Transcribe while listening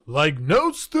Like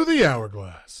notes through the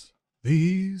hourglass,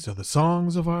 these are the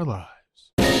songs of our lives.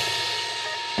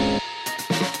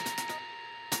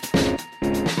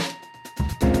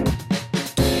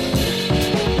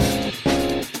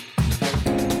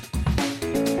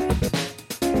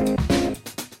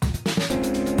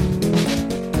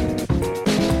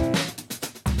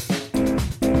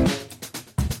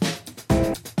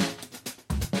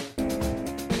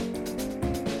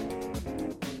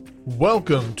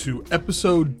 Welcome to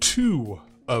episode 2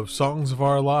 of Songs of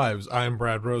Our Lives. I'm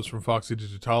Brad Rose from Foxy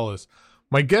Digitalis.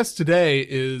 My guest today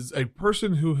is a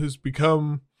person who has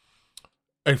become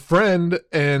a friend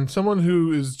and someone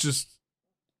who is just,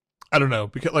 I don't know,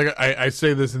 because like I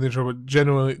say this in the intro, but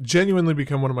genuinely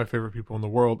become one of my favorite people in the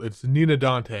world. It's Nina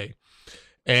Dante.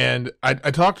 And I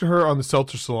talked to her on the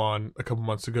Seltzer Salon a couple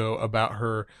months ago about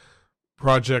her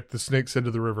project, The Snakes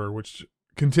Into the River, which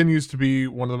continues to be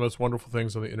one of the most wonderful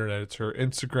things on the internet. It's her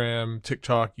Instagram,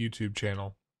 TikTok, YouTube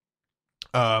channel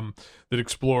that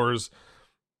explores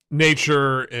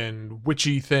nature and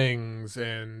witchy things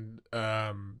and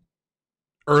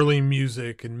early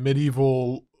music and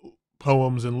medieval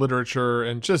poems and literature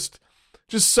and just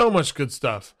so much good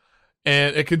stuff.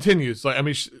 And it continues. Like, I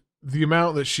mean, the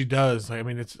amount that she does, like, I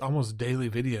mean, it's almost daily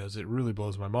videos. It really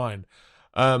blows my mind.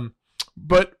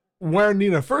 But where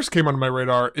Nina first came onto my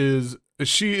radar is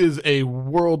she is a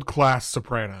world-class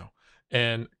soprano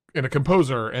and a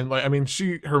composer, and like, I mean,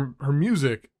 her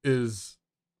music is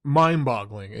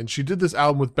mind-boggling. And she did this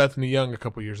album with Bethany Young a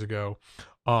couple years ago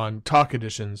on Talk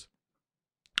Editions.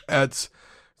 It's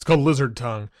called Lizard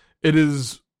Tongue. It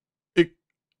 2-3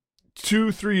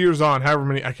 years on, however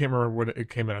many, I can't remember when it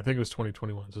came in. I think it was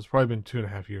 2021, so it's probably been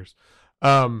 2.5 years.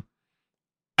 I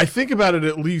think about it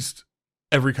at least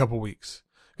every couple weeks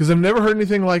because I've never heard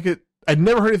anything like it. I'd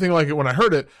never heard anything like it when I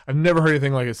heard it. I've never heard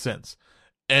anything like it since.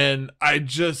 And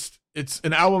it's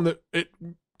an album that it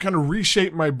kind of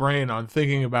reshaped my brain on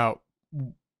thinking about,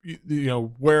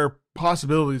 where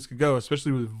possibilities could go,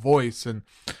 especially with voice. And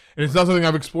it's not something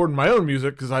I've explored in my own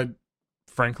music because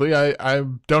frankly, I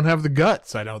don't have the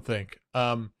guts, I don't think.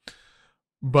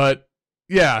 But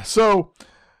yeah, so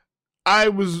I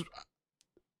was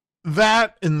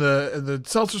that in the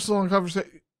Seltzer Salon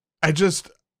conversation.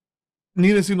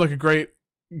 Nina seemed like a great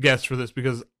guest for this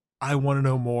because I want to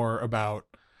know more about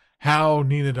how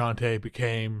Nina Dante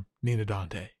became Nina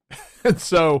Dante. And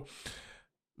so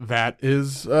that's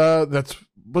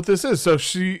what this is. So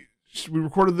we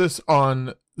recorded this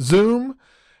on Zoom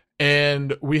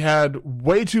and we had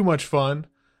way too much fun.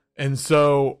 And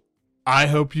so I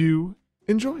hope you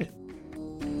enjoy it.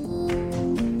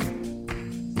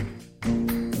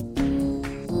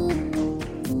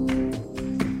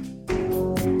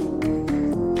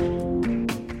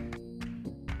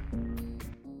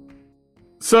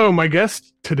 So my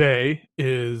guest today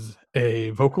is a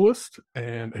vocalist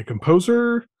and a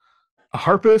composer, a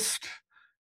harpist,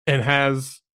 and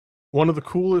has one of the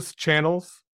coolest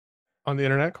channels on the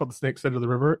internet called The Snakes Into the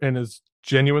River, and is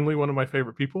genuinely one of my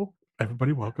favorite people.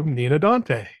 Everybody welcome Nina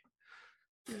Dante.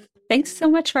 Thanks so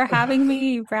much for having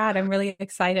me, Brad. I'm really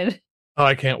excited. Oh,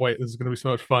 I can't wait. This is going to be so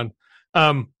much fun.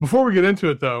 Before we get into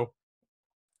it, though,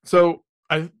 so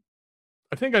I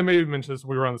think I may have mentioned this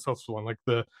when we were on the Seltzer one. Like,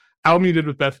 the album you did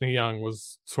with Bethany Young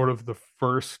was sort of the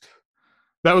first.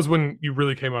 That was when you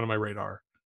really came onto my radar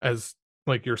as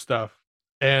like your stuff,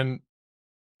 and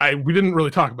we didn't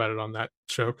really talk about it on that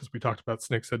show because we talked about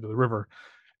Snakes Into the River.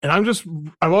 And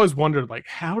I've always wondered, like,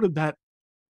 how did that?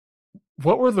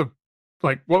 What was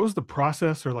the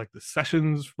process, or like the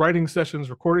sessions, writing sessions,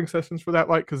 recording sessions for that?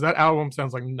 Like, because that album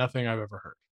sounds like nothing I've ever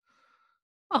heard.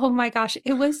 Oh my gosh,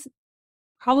 it was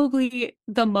probably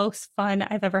the most fun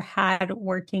I've ever had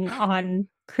working on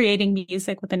creating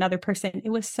music with another person.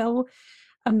 It was so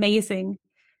amazing.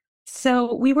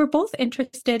 So we were both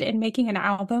interested in making an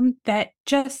album that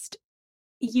just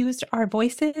used our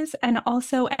voices and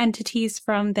also entities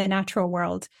from the natural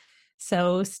world.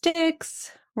 So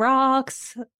sticks,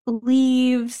 rocks,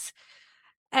 leaves,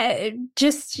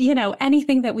 just,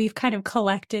 anything that we've kind of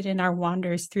collected in our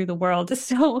wanders through the world.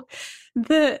 So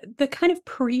the kind of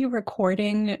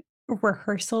pre-recording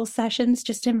rehearsal sessions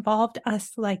just involved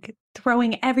us like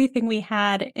throwing everything we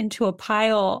had into a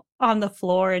pile on the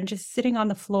floor and just sitting on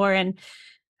the floor and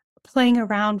playing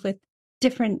around with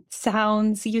different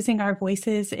sounds, using our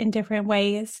voices in different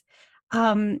ways.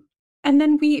 And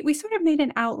then we sort of made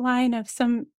an outline of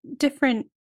some different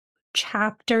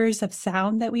chapters of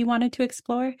sound that we wanted to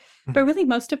explore. But really,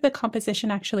 most of the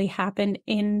composition actually happened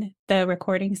in the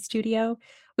recording studio.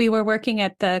 We were working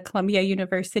at the Columbia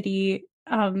University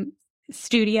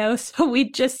studio, so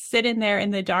we'd just sit in there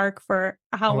in the dark for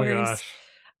Oh my hours, gosh.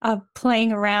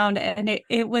 playing around, and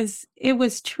it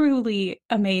was truly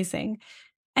amazing.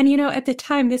 And at the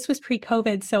time, this was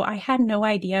pre-COVID, so I had no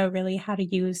idea really how to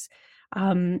use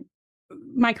um,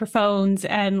 microphones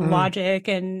and Mm, Logic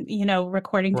and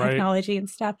recording right. technology and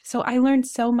stuff. So I learned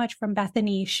so much from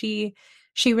Bethany. She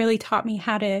really taught me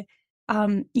how to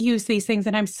use these things,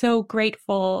 and I'm so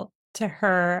grateful to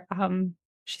her.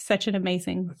 She's such an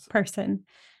amazing That's person.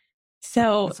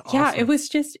 So that's yeah, awesome. it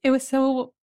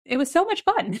was so much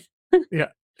fun. Yeah.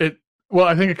 It well,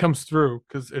 I think it comes through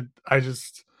because I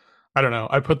don't know.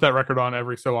 I put that record on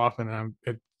every so often, and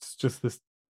it's just this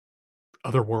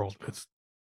other world. It's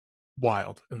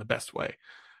wild in the best way.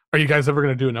 Are you guys ever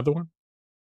going to do another one?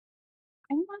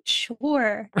 I'm not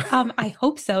sure. I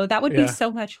hope so. That would be Yeah.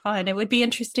 so much fun. It would be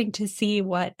interesting to see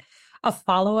what a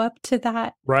follow-up to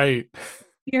that Right.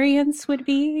 experience would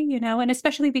be, and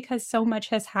especially because so much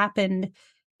has happened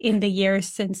in the years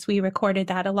since we recorded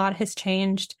that. A lot has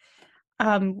changed.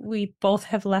 We both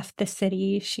have left the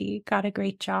city. She got a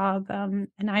great job, and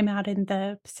I'm out in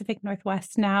the Pacific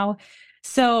Northwest now.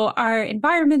 So our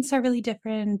environments are really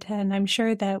different, and I'm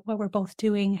sure that what we're both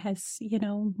doing has,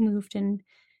 moved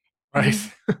Right.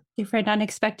 in different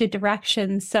unexpected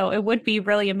directions. So it would be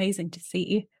really amazing to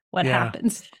see what Yeah.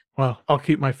 happens. Well, I'll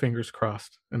keep my fingers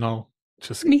crossed, and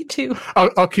just Me too.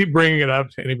 I'll keep bringing it up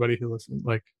to anybody who listens.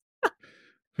 Like,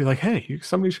 be like, hey,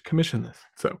 somebody should commission this.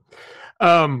 So,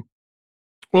 um,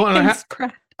 well, and Thanks,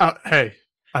 Brad. hey,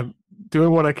 I'm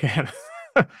doing what I can.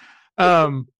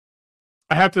 um,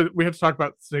 we have to talk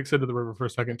about Snakes into the River for a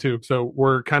second too. So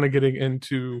we're kind of getting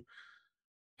into,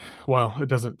 well, it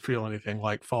doesn't feel anything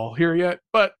like fall here yet,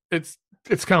 but it's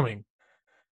coming.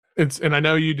 And I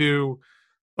know you do.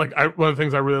 Like, one of the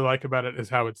things I really like about it is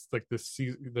how it's like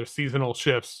their seasonal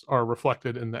shifts are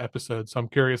reflected in the episode. So I'm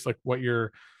curious, like, what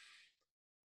your,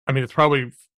 I mean, it's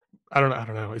probably, I don't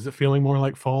know. Is it feeling more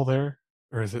like fall there,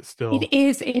 or is it It still?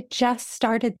 is. It just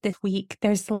started this week.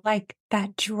 There's like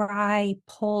that dry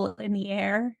pull in the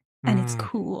air, and it's Mm,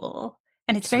 cool,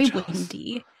 and it's so very jealous.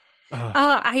 windy.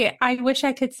 Uh, I wish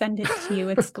I could send it to you.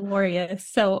 It's glorious.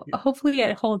 So hopefully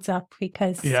it holds up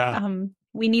because yeah.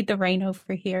 we need the rain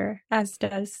over here, as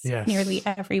does nearly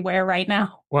Yes. everywhere right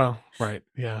now. Well, right.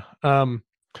 Yeah.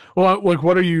 Well, like,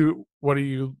 what are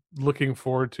you looking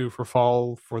forward to for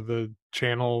fall for the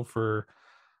channel for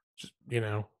just,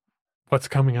 what's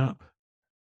coming up?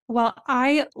 Well,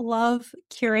 I love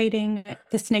curating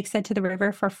the Snakes Head to the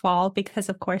River for fall because,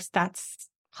 of course, that's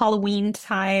Halloween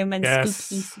time and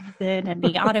spooky Yes. season and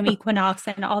the autumn equinox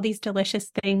and all these delicious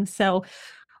things. So,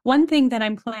 one thing that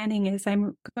I'm planning is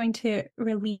I'm going to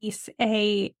release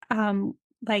a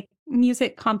like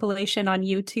music compilation on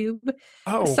YouTube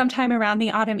Oh, sometime around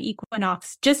the autumn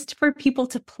equinox, just for people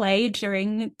to play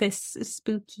during this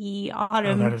spooky oh, that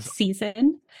autumn is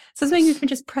season. So something you that's can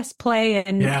just press play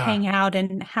and yeah. hang out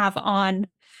and have on.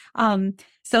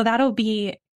 So that'll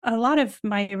be a lot of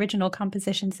my original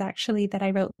compositions actually that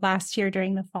I wrote last year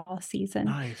during the fall season.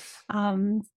 Nice.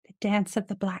 The Dance of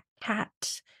the Black Cat,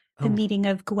 the Oh, meeting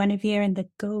of Guinevere and the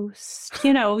ghost,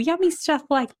 yummy stuff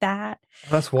like that.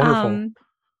 that's wonderful. Um,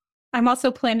 I'm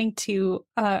also planning to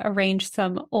arrange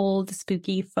some old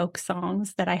spooky folk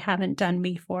songs that I haven't done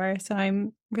before. So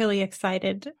I'm really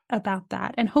excited about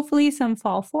that. And hopefully some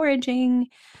fall foraging,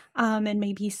 and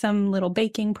maybe some little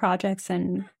baking projects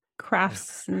and Yeah.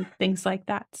 crafts and things like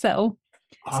that. So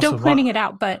still Awesome. planning Well, it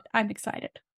out, but I'm excited.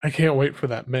 I can't wait for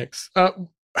that mix.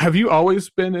 Have you always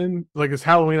been in, like, has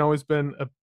Halloween always been a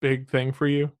big thing for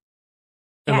you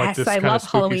in like Yes, this I kind of love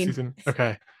spooky Halloween. season?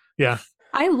 Okay. Yeah.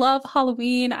 I love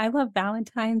Halloween. I love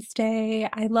Valentine's Day.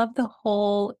 I love the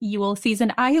whole Yule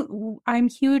season. I'm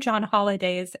huge on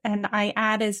holidays and I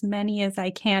add as many as I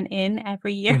can in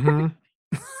every year.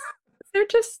 Mm-hmm. They're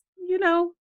just,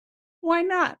 why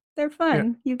not? They're Yeah.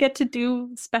 fun. You get to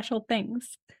do special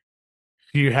things.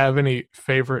 Do you have any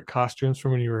favorite costumes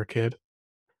from when you were a kid?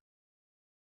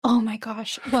 Oh my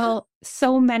gosh. Well,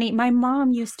 so many. My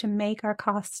mom used to make our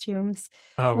costumes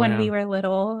Oh when we man. were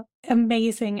little.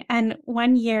 Amazing. And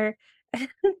one year,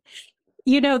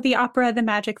 the opera The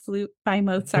Magic Flute by Mhm.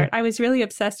 Mozart. I was really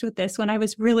obsessed with this when I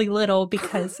was really little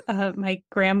because my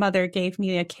grandmother gave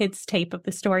me a kid's tape of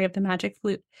the story of the Magic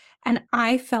Flute. And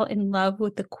I fell in love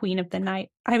with the Queen of the Night.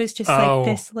 I was just like, Oh,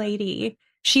 this lady,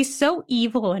 she's so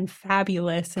evil and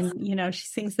fabulous. And, she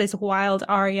sings this wild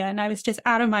aria. And I was just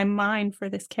out of my mind for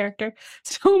this character.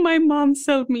 So my mom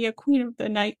sewed me a Queen of the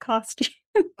Night costume.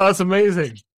 that's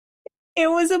amazing. It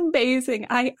was amazing.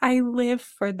 I live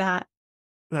for that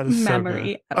That is so good.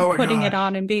 memory of Oh my putting it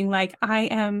on gosh. and being like, I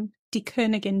am die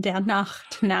Königin der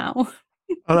Nacht now.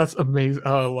 Oh, that's amazing.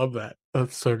 Oh, I love that.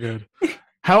 That's so good.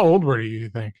 How old were you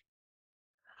think?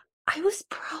 I was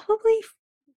probably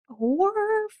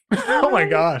 4, Oh my 5.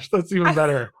 gosh, that's even I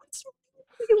better. was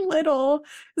really little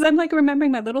because I'm like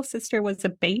remembering my little sister was a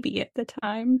baby at the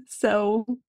time. So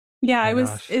yeah, Oh my I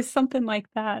was gosh. is something like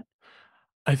that.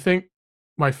 I think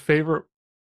my favorite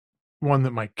one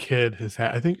that my kid has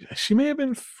had, I think she may have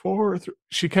been 4 or 3.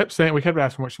 She kept saying, we kept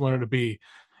asking what she wanted to be.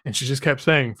 And she just kept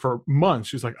saying for months,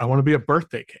 she's like, I want to be a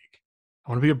birthday cake.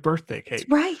 I want to be a birthday That's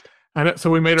cake. right. And so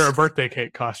we made her a birthday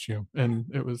cake costume. And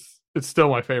it's still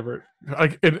my favorite.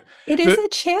 Like It is the, a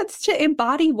chance to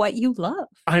embody what you love.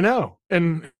 I know.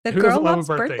 And The who girl doesn't love a loves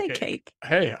birthday birthday cake? cake.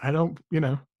 Hey, I don't,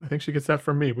 I think she gets that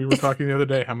from me. We were talking the other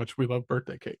day how much we love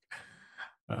birthday cake.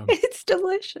 Um, It's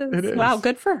delicious. it Wow, is.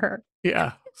 good for her.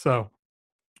 Yeah. So,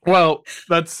 well,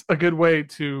 that's a good way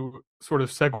to sort of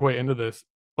segue into this.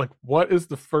 Like, what is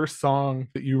the first song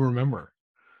that you remember?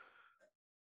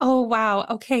 Oh, wow.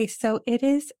 Okay, so it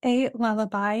is a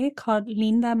lullaby called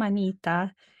Linda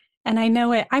Manita. And I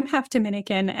know it, I'm half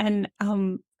Dominican. And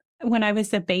when I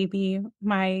was a baby,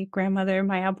 my grandmother,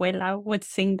 my abuela, would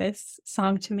sing this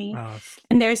song to me. It's,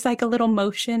 And there's like a little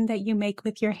motion that you make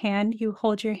with your hand. You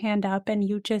hold your hand up and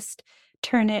you just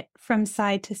turn it from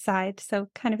side to side. So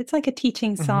kind of it's like a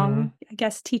teaching mm-hmm. song, I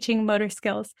guess, teaching motor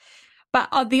skills.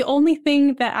 But the only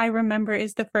thing that I remember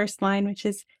is the first line, which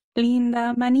is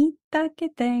Linda manita que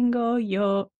tengo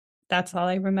yo. That's all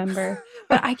I remember.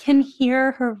 But I can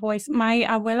hear her voice. My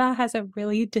abuela has a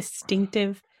really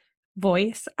distinctive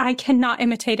voice. I cannot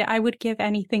imitate it. I would give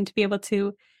anything to be able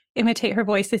to imitate her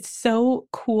voice. It's so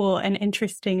cool and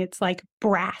interesting. It's like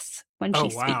brass when Oh, she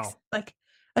speaks, wow. like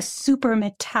a super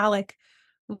metallic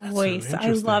That's so voice. I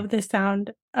interesting. love the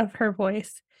sound of her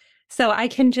voice. So I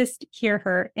can just hear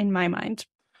her in my mind.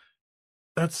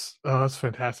 That's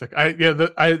fantastic.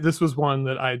 This was one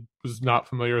that I was not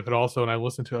familiar with at all. So when I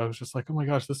listened to it, I was just like, oh my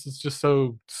gosh, this is just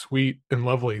so sweet and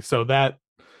lovely. So that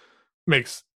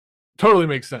makes totally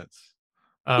makes sense.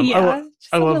 Yeah, I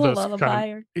just a love little those kind of lullaby.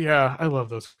 Or, yeah, I love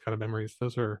those kind of memories.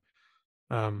 Those are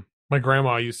my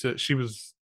grandma used to. She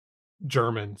was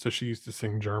German, so she used to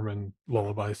sing German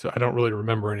lullabies. So I don't really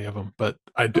remember any of them, but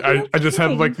oh, no I just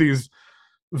have like kidding. these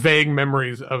vague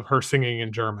memories of her singing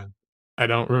in German. I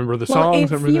don't remember the Well,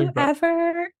 songs and everything, but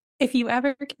if you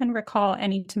ever can recall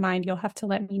any to mind, you'll have to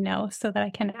let me know so that I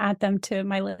can add them to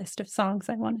my list of songs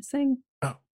I want to sing. oh,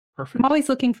 I'm perfect. always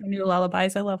looking for new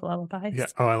lullabies. I love Yeah.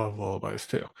 lullabies. Oh, I love lullabies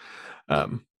too.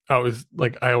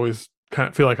 I always kind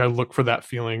of feel like I look for that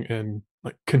feeling in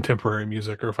like contemporary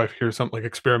music, or if I hear something like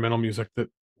experimental music that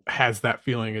has that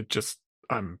feeling, it's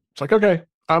like, okay,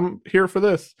 I'm here for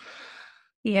this.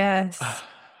 Yes.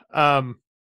 Um,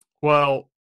 well,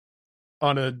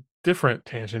 on a different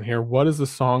tangent here, what is the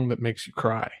song that makes you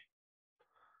cry?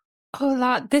 Oh, a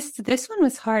lot. This one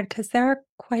was hard because there are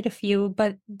quite a few,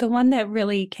 but the one that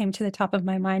really came to the top of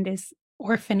my mind is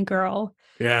Orphan Girl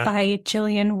Yeah. by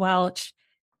Gillian Welch.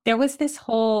 There was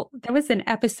an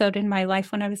episode in my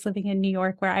life when I was living in New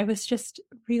York where I was just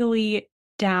really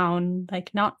down,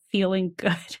 like not feeling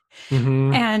good.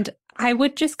 Mm-hmm. And I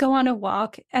would just go on a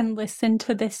walk and listen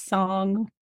to this song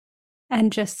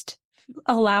and just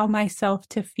allow myself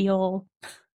to feel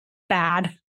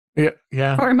bad Yeah.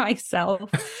 Yeah. for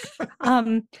myself.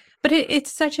 Um, but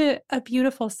it's such a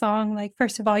beautiful song. Like,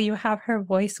 first of all, you have her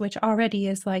voice, which already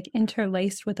is like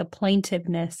interlaced with a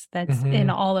plaintiveness that's in Mm-hmm.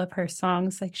 all of her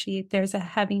songs. Like there's a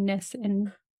heaviness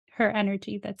in her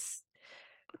energy that's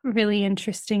really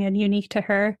interesting and unique to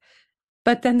her.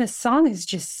 But then the song is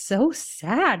just so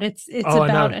sad. It's Oh, I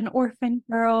about know. an orphan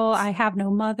girl. I have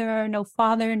no mother, no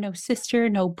father, no sister,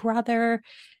 no brother.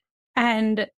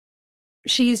 And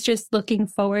she's just looking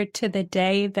forward to the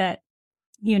day that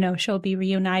she'll be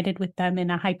reunited with them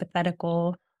in a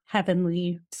hypothetical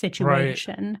heavenly Right.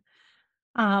 situation.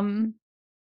 Um,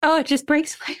 oh, it just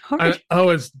breaks my heart. Oh,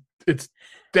 it's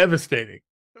devastating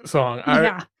song.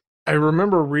 Yeah. I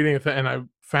remember reading it and I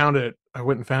found it. I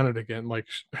went and found it again, like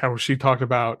how she talked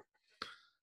about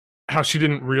how she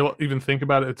didn't real even think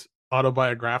about its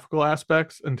autobiographical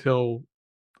aspects until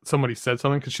somebody said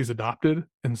something because she's adopted,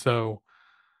 and so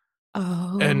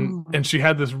and Oh, she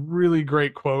had this really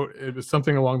great quote. It was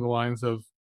something along the lines of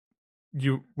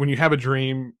you when you have a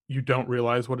dream, you don't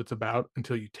realize what it's about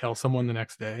until you tell someone the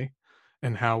next day,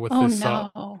 and how with oh this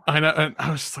no. I know, and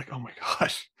I was just like, oh my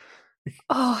gosh,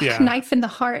 Oh, yeah, knife in the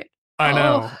heart. I Oh,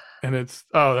 know. And it's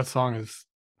oh, that song is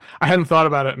I hadn't thought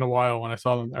about it in a while. When I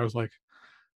saw them, I was like,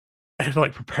 I had to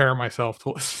like prepare myself to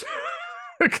listen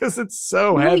because it's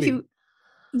so no, heavy.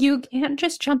 you can't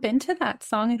just jump into that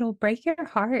song. It'll break your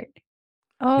heart.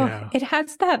 Oh, Yeah. it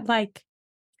has that like,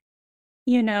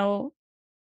 you know,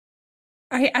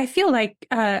 I feel like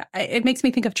it makes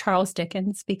me think of Charles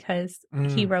Dickens because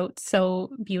he Mm, wrote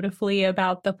so beautifully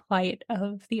about the plight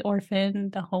of the orphan,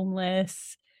 the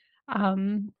homeless,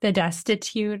 the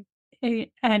destitute.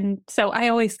 And so I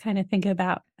always kind of think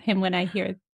about him when I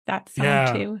hear that song yeah,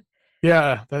 too.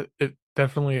 yeah, that it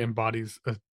definitely embodies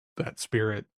that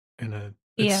spirit in a.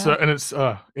 It's Yeah. and it's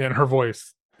and her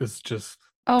voice is just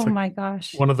it's Oh like my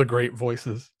gosh. one of the great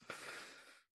voices.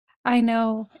 I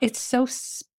know. It's so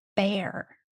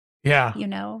spare, Yeah, you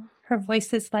know. Her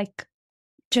voice is like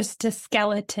just a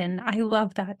skeleton. I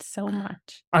love that so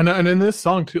much. I know, and in this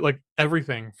song too, like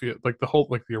everything feel like the whole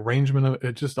like the arrangement of it,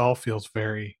 it just all feels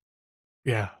very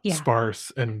Yeah.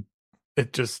 sparse, and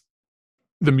it just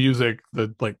the music,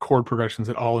 the like chord progressions,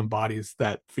 it all embodies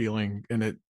that feeling, and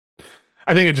it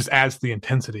I think it just adds to the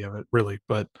intensity of it, really.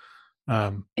 But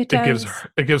It does.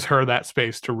 it gives her that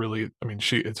space to really. I mean,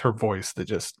 she it's her voice that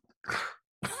just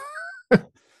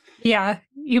Yeah,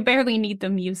 you barely need the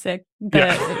music,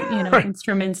 yeah, right,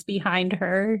 instruments behind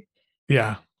her.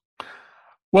 yeah.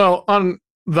 Well, on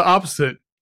the opposite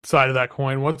side of that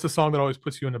coin, what's the song that always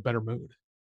puts you in a better mood?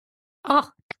 Oh,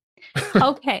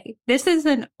 okay. This is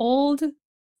an old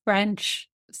French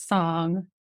song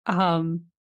um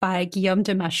by Guillaume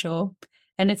de Machaut,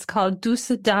 and it's called Douce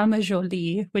Dame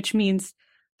Jolie, which means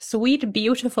sweet,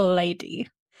 beautiful lady.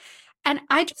 And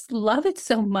I just love it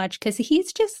so much because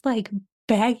he's just like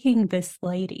begging this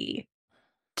lady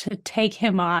to take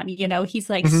him on. He's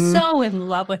like Hmm. so in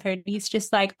love with her. And he's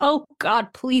just like, oh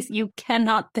God, please, you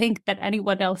cannot think that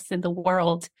anyone else in the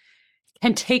world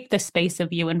can take the space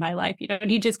of you in my life. And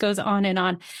he just goes on and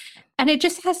on. And it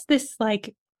just has this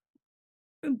like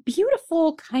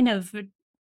beautiful kind of,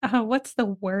 what's the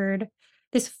word?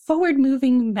 This forward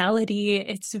moving melody.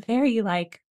 It's very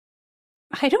like,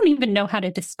 I don't even know how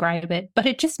to describe it, but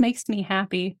it just makes me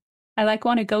happy. I like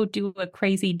want to go do a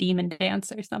crazy demon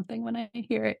dance or something when I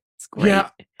hear it. It's Yeah,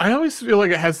 great. I always feel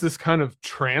like it has this kind of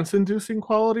trance-inducing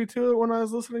quality to it when I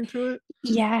was listening to it.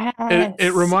 It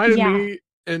Yes. reminded Yeah. me,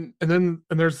 and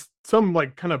there's some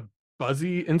like kind of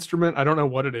buzzy instrument. I don't know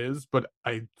what it is, but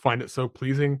I find it so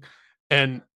pleasing,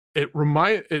 and it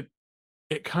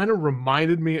kind of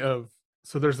reminded me of.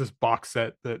 So there's this box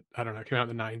set that I don't know came out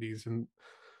in the '90s, and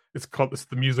it's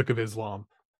the Music of Islam.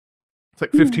 It's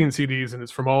like Hmm. 15 CDs, and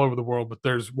it's from all over the world. But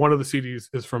there's one of the CDs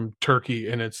is from Turkey,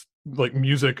 and it's like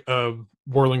music of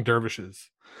whirling dervishes.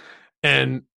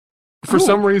 And for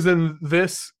some Oh, reason,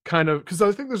 this kind of because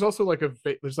I think there's also like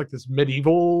there's like this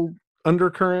medieval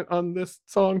undercurrent on this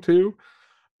song too.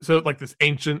 So like this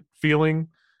ancient feeling,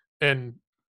 and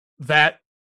that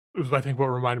was I think what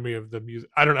reminded me of the music.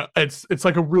 I don't know. It's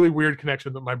like a really weird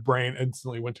connection that my brain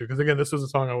instantly went to because again, this was a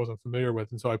song I wasn't familiar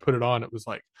with, and so I put it on. It was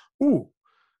like ooh,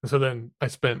 and so then I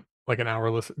spent like an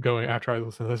hour going after I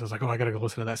listened to this. I was like, oh, I gotta go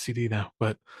listen to that CD now.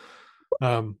 But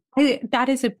um, that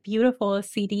is a beautiful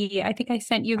CD. I think I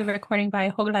sent you the recording by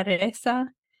Hoglaresa.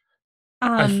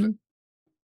 I th- Um,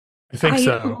 I think I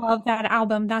so. love that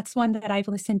album. That's one that I've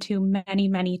listened to many,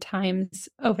 many times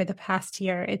over the past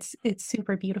year. It's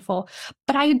super beautiful.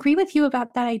 But I agree with you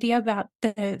about that idea about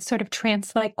the sort of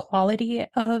trance-like quality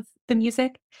of the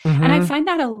music. And I Mm-hmm. find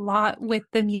that a lot with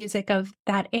the music of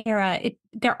that era.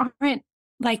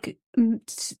 Like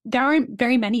there aren't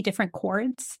very many different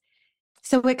chords.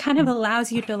 So it kind of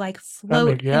allows you to like That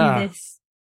make float in yeah this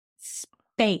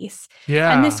space.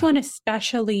 And this yeah. one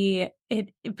especially,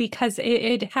 it because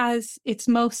it's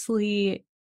mostly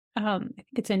I think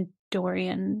it's in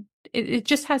Dorian. It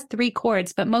just has three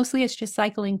chords, but mostly it's just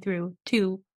cycling through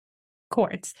two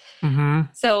chords.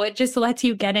 Mm-hmm. So it just lets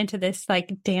you get into this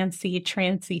like dancey,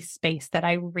 trancy space that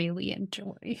I really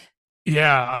enjoy.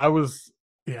 Yeah, I was.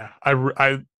 Yeah,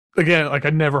 I again, like I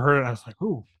never heard it. I was like,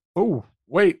 oh,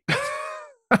 wait,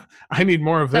 I need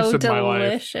more of this So in my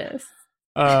life. delicious.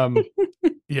 Um,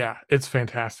 yeah, it's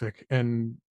fantastic,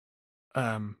 and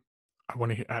um, I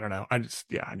want to. I don't know. I just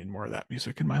yeah, I need more of that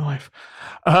music in my life.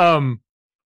 Um,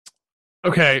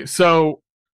 okay, so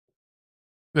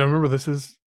now remember, this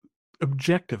is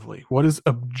objectively. What is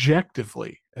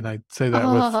objectively? And I say that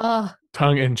with Oh,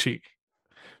 tongue in cheek.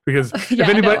 Because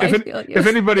yeah, no, I feel you.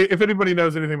 if anybody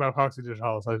knows anything about Foxy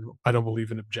Digitalis, I don't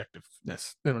believe in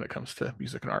objectiveness when it comes to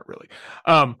music and art, really.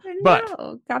 But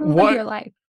No, gotta live what your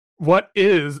life. what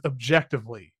is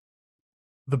objectively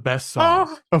the best song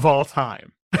Oh, of all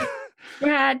time?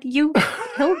 Brad, you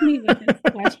killed me with this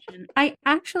question.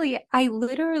 I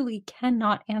literally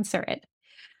cannot answer it.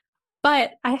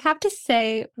 But I have to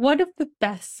say, one of the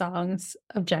best songs,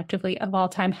 objectively, of all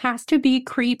time has to be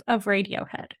Creep of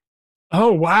Radiohead.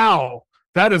 Oh wow,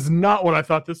 that is not what I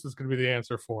thought this was going to be the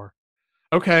answer for.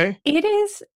 Okay, It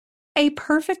is a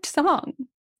perfect song.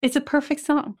 It's a perfect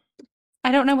song.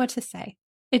 I don't know what to say.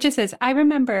 It just is. I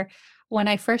remember when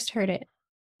I first heard it.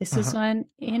 This was Uh-huh. when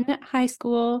in high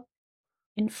school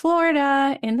in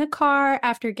Florida in the car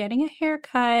after getting a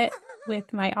haircut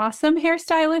with my awesome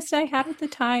hairstylist I had at the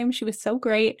time. She was so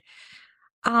great.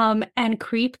 And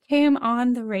Creep came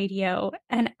on the radio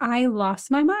and I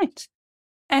lost my mind.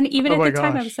 And even Oh at my the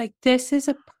time, I was gosh. like, this is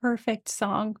a perfect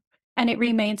song. And it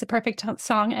remains a perfect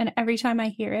song. And every time I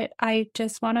hear it, I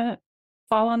just want to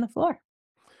fall on the floor.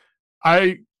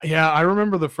 I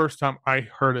remember the first time I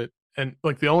heard it, and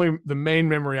like the main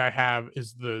memory I have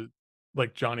is the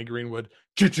like Johnny Greenwood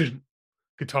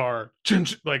guitar,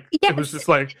 like it was Yes. just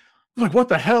like what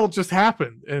the hell just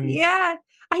happened? And Yeah,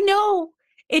 I know.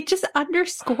 It just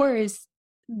underscores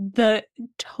the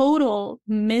total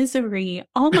misery,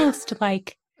 almost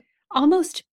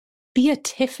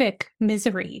beatific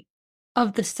misery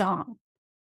of the song.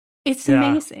 It's yeah,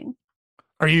 amazing.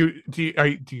 are you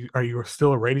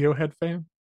still a Radiohead fan?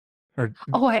 Or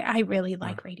Oh, I really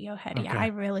uh, like Radiohead. Yeah, I okay,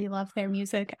 really love their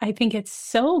music. I think it's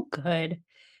so good.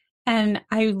 And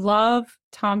I love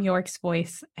Tom York's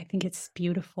voice. I think it's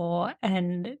beautiful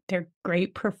and they're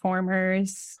great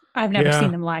performers. I've never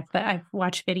seen yeah, them live, but I've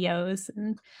watched videos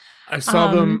and I saw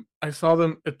them. um I saw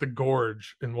them at the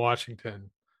Gorge in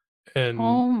Washington in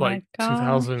oh like my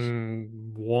gosh.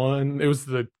 2001. It was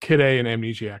the Kid A and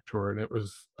Amnesiac tour, and it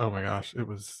was, oh my gosh, it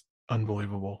was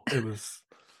unbelievable. It's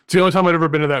the only time I've ever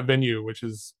been to that venue, which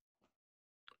is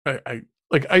I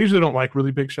like I usually don't like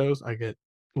really big shows. I get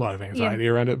a lot of Yeah. anxiety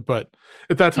around it, but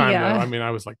at that time though, I Yeah. mean,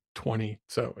 I was like 20,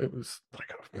 so it was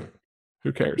like, oh,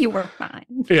 who cares? You were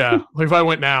fine. Yeah, like if I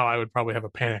went now, I would probably have a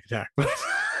panic attack. But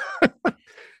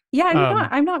Yeah, um,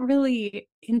 I'm not really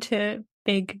into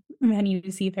big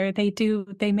menus either.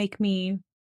 They make me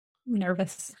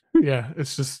nervous. yeah,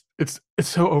 it's just it's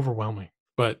so overwhelming.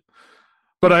 But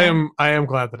Yeah. I am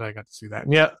glad that I got to see that.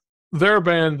 And yeah, they're a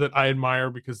band that I admire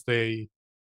because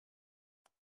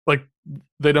like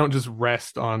they don't just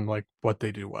rest on like what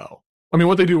they do well. I mean,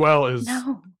 what they do well is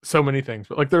No. so many things,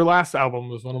 but like their last album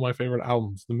was one of my favorite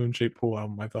albums, the Moon Shaped Pool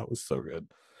album. I thought was so good.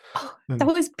 Oh, that And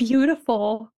was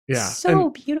beautiful. yeah, So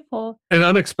beautiful. and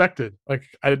unexpected. Like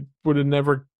I would have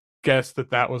never guessed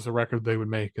that that was a record they would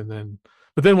make. And then,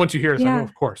 but then once you hear it, it's like, oh, Yeah.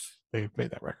 of course they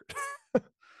made that record.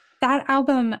 That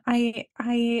album,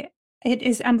 it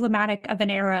is emblematic of an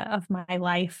era of my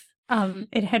life.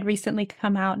 It had recently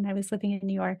come out and I was living in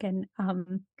New York and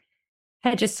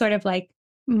had just sort of like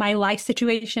my life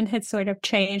situation had sort of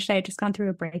changed. I had just gone through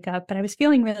a breakup, but I was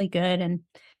feeling really good and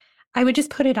I would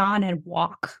just put it on and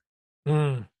walk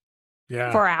Mm,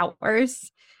 yeah, for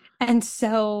hours. And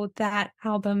so that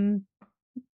album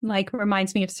like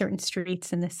reminds me of certain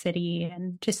streets in the city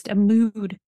and just a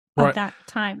mood of right. that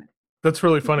time. That's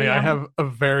really funny. I Yeah. have a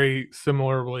very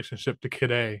similar relationship to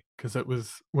Kid A because it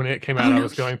was when it came Oh out, I no.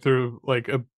 was going through like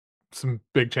some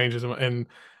big changes, and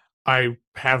I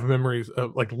have memories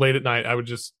of like late at night, I would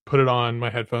just put it on my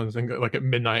headphones and go, like at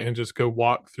midnight, and just go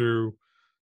walk through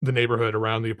the neighborhood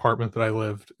around the apartment that I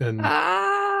lived. And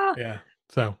Ah, yeah,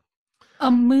 so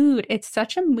a mood. It's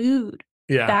such a mood.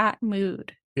 yeah, That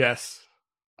mood. yes,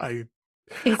 I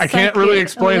I It's can't like really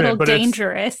a explain little it, but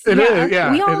dangerous. it is, Yeah. yeah,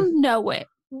 We it all know it.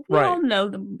 We right. all know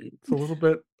the mood. It's a little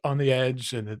bit on the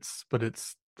edge, and it's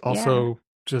Yeah. also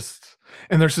just,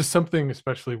 and there's just something,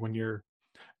 especially when you're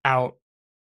out.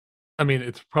 I mean,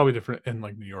 it's probably different in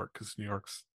like New York because New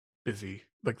York's busy.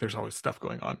 Like there's always stuff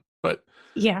going on. But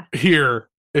Yeah. here,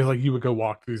 like you would go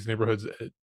walk through these neighborhoods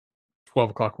at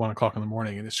 12 o'clock, 1 o'clock in the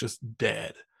morning, and it's just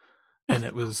dead. And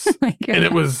Oh my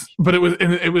goodness.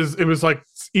 it was like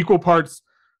equal parts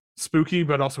spooky,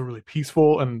 but also really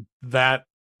peaceful. And that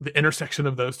the intersection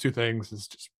of those two things is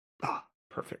just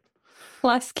perfect.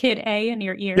 Plus Kid A in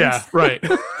your Yeah, ears. right.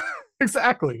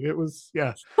 Exactly. It was,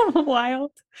 yeah.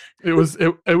 Wild. It was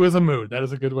a mood. That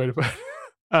is a good way to put it.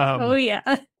 Oh Um, yeah.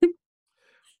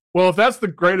 well, if that's the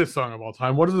greatest song of all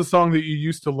time, what is the song that you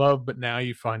used to love but now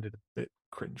you find it a bit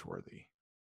cringeworthy?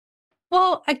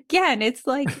 Well, again, it's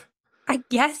like I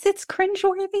guess it's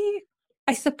cringeworthy.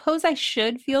 I suppose I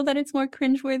should feel that it's more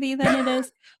cringeworthy than it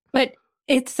is, but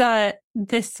it's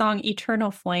this song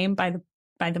Eternal Flame by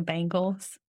the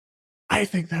Bangles. I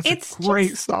think that's a It's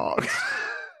great just song.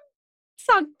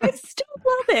 song. I still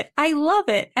love it. I love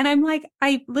it. And I'm like,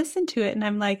 I listen to it and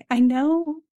I'm like, I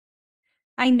know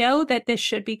that this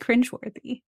should be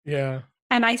cringeworthy. Yeah.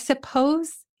 And I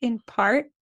suppose in part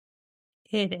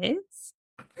it is,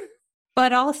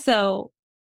 but also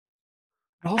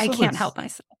I Also, can't it's, help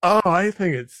myself. oh, I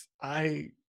think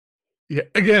yeah,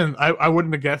 again, I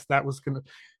wouldn't have guessed that was going to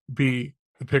be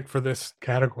the pick for this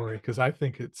category because I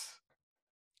think it's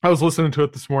I was listening to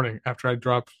it this morning after I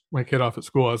dropped my kid off at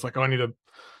school. I was like, oh, I need to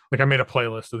like I made a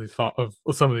playlist of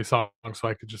some of these songs so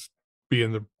I could just be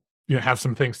in the have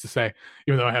some things to say,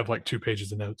 even though I have like 2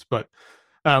 pages of notes. But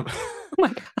um, Oh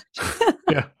my gosh.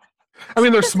 yeah, I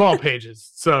mean they're small pages,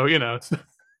 so it's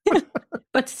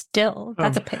But still,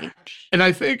 that's a um, page. and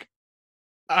I think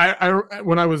I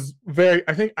when I was very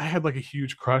I think I had like a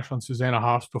huge crush on Susanna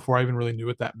Hoffs before I even really knew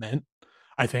what that meant.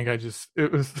 I think I just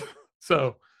it was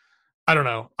so I don't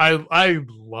know. I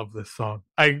love this song.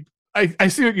 I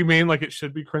see what you mean. Like it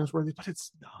should be cringeworthy, but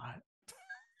it's not.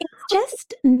 It's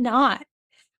just not.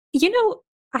 You know,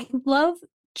 I love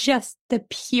just the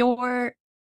pure,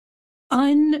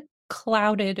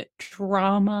 unclouded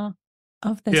drama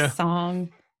of the Yeah.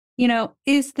 song.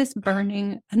 Is this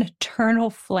burning an eternal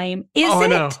flame? Is Oh, I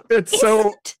know. it? It's Is so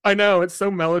it? I know it's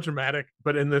so melodramatic,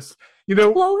 but in this,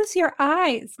 Close your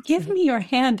eyes. Give me your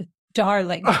hand,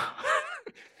 darling.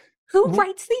 Who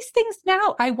writes these things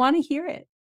now? I want to hear it.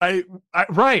 I,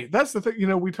 right. That's the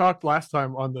thing. We talked last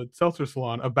time on the Seltzer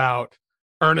Salon about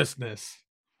earnestness.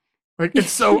 Like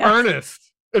it's so Yes,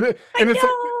 earnest, I and it's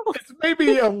like know. it's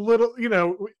maybe a little.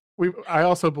 We I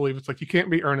also believe it's like you can't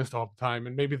be earnest all the time,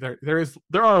 and maybe there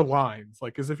are lines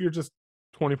like as if you're just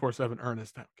 24/7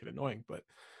 earnest that would get annoying, but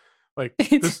like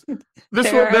It's,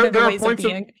 this there will are other there are ways of points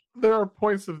of being. there are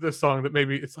points of this song that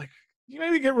maybe it's like you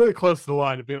maybe get really close to the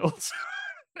line of being able to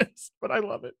but I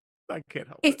love it. I can't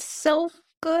help it. It's so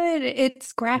good. It Yeah.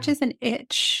 scratches an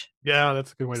itch. Yeah,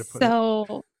 that's a good way to put it.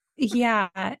 So, yeah.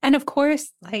 And of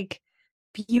course, like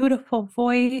beautiful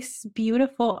voice,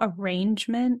 beautiful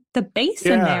arrangement. The bass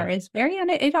in there Yeah. is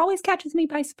it always catches me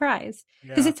by surprise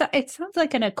because Yeah. it sounds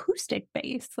like an acoustic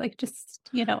bass, like just,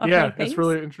 Yeah, upright it's bass.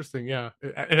 really interesting. Yeah.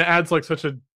 And it adds like such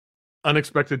a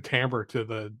unexpected timbre to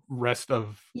the rest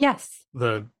of Yes.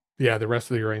 the the rest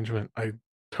of the arrangement. I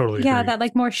totally Yeah, agree. that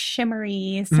like more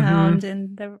shimmery Mm-hmm. sound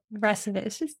and the rest of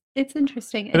it. It's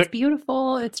interesting. And It's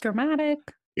beautiful. It's dramatic.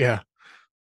 yeah.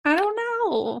 I don't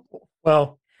know.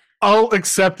 Well, I'll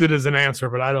accept it as an answer,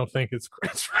 but I don't think it's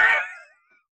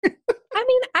I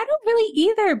mean, I don't really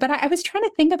either, but I was trying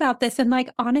to think about this and like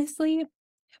honestly,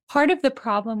 part of the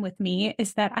problem with me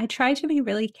is that I try to be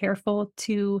really careful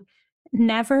to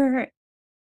never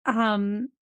um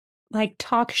like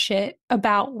talk shit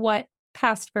about what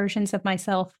past versions of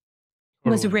myself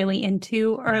was totally. really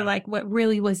into or Yeah. like what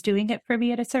really was doing it for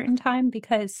me at a certain time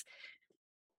because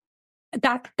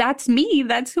that's me.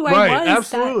 That's who I Right. was.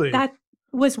 Absolutely. That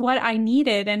was what I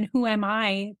needed and who am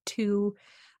I to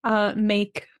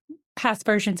make past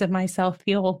versions of myself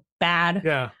feel bad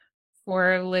Yeah.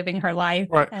 for living her life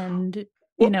Right. and you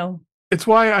Well, know it's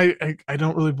why I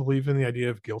don't really believe in the idea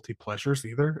of guilty pleasures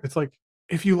either. It's like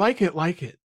if you like it, like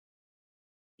it.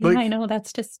 yeah, I Like know it's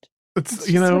that's just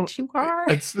what you are.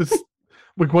 it's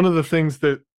like one of the things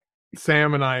that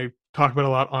Sam and I talk about a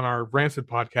lot on our Rancid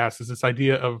podcast is this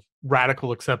idea of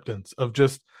radical acceptance of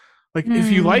just like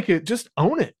if you Mm, like it, just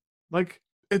own it. Like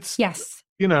it's yes.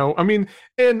 I mean,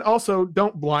 and also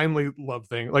don't blindly love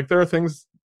things. Like there are things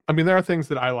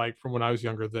that I like from when I was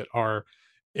younger that are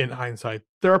in hindsight,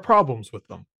 there are problems with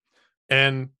them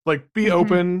and like be Hmm.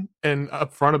 open and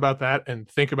upfront about that and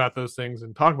think about those things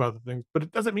and talk about the things, but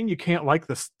it doesn't mean you can't like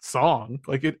this song.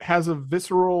 Like it has a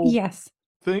visceral Yes.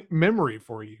 memory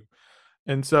for you.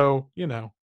 And so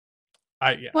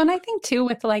I yeah. Well, and I think too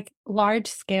with like large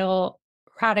scale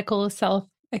radical self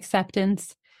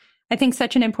acceptance, I think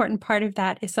such an important part of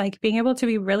that is like being able to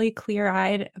be really clear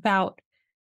eyed about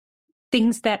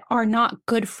things that are not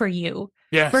good for you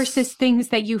versus Yes. things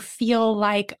that you feel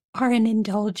like are an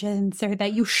indulgence or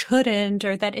that you shouldn't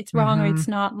or that it's wrong or Mm-hmm. it's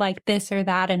not like this or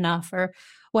that enough or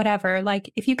whatever.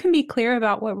 Like if you can be clear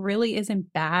about what really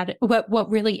isn't bad, what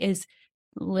really is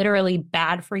literally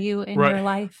bad for you in Right. your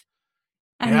life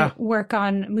and Yeah. work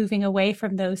on moving away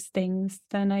from those things,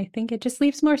 then I think it just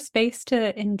leaves more space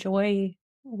to enjoy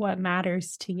what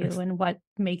matters to you Ex- and what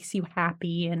makes you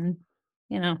happy and,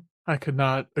 you know, I could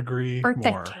not agree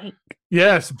birthday more. cake.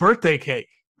 Yes, birthday cake.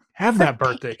 Have that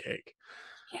Birthday birthday cake.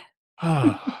 cake.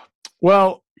 Yeah.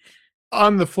 Well,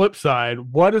 on the flip side,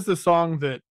 what is the song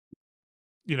that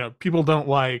people don't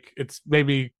like? It's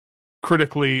maybe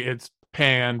critically it's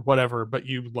panned, whatever, but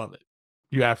you love it.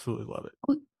 You absolutely love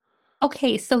it.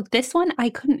 Okay, so this one I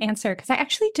couldn't answer because I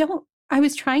actually don't. I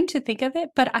was trying to think of it,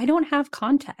 but I don't have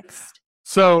context.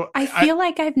 So I feel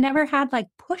like I've never had like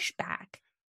pushback.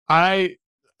 I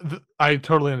I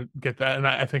totally get that, and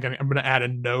I think I'm going to add a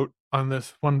note on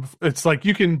this one. It's like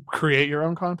you can create your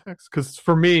own context because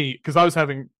for me, because I was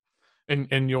having,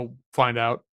 and you'll find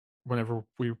out whenever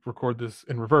we record this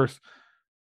in reverse.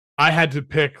 I had to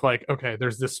pick like, okay,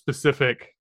 there's this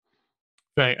specific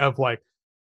thing of like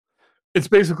it's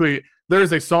basically there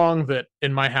is a song that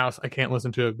in my house I can't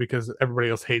listen to it because everybody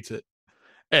else hates it,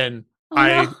 and Oh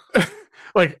no. I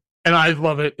like, and I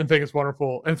love it and think it's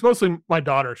wonderful. And it's mostly my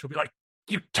daughter. She'll be like,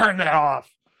 "You turn that off,"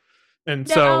 and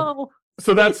No.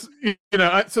 so that's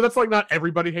so that's like not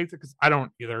everybody hates it because I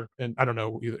don't either, and I don't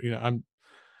know either. I'm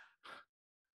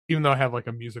even though I have like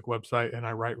a music website and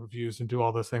I write reviews and do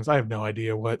all those things, I have no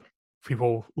idea what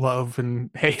people love and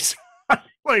hate.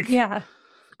 Like, Yeah.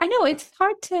 I know it's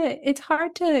hard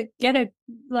to get a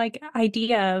like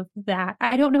idea of that.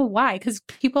 I don't know why, because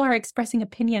people are expressing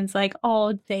opinions like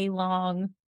all day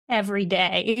long, every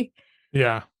day.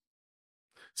 yeah.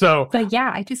 So But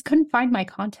yeah, I just couldn't find my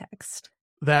context.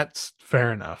 that's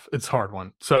fair enough. It's a hard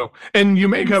one. So, and you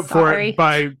make I'm up for it sorry.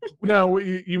 by no,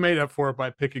 you made up for it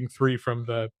by picking three from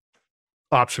the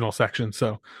optional section.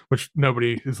 So, which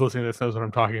nobody who's listening to this knows what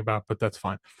I'm talking about, but that's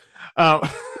fine. Uh,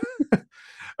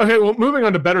 okay, well, moving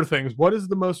on to better things. What is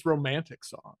the most romantic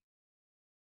song?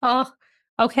 Oh,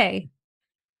 okay.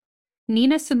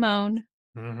 Nina Simone,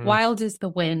 Mm-hmm. Wild is the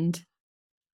Wind.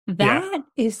 Yeah. That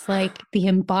is like the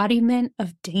embodiment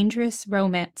of dangerous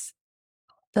romance.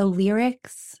 The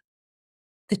lyrics,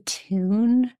 the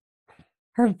tune,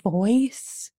 her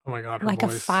voice, Oh my God, her like a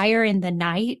voice. fire in the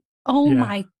night. Oh Yeah.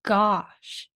 my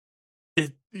gosh.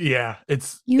 Yeah.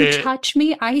 You touch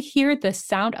me, I hear the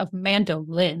sound of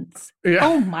mandolins. Yeah.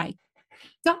 Oh my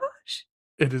gosh.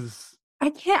 It is. I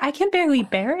can barely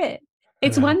bear it. I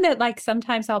It's know. one that like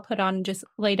sometimes I'll put on and just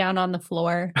lay down on the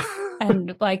floor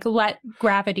and like let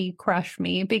gravity crush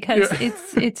me because Yeah.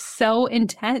 it's so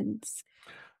intense.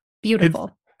 It's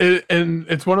Beautiful. and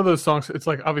it's one of those songs. It's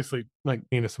like obviously like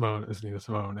Nina Simone is Nina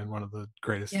Simone and one of the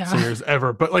greatest Yeah. singers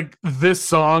ever. But like this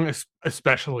song,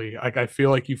 especially, like I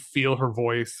feel like you feel her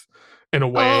voice in a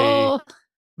way Oh,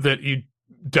 that you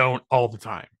don't all the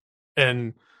time.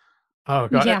 And oh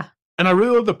god, yeah. and I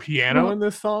really love the piano in Well,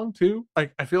 this song too.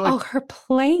 Like I feel like oh, her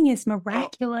playing is oh, I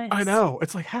miraculous. know.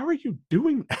 It's like how are you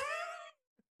doing that?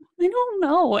 I don't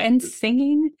know. And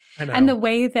singing I and the know.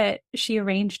 way that she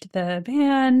arranged the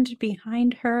band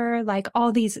behind her, like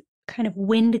all these kind of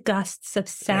wind gusts of Yeah.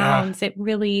 sounds, it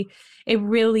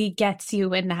really gets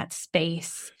you in that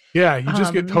space. Yeah, you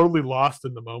just get Um, totally lost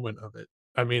in the moment of it.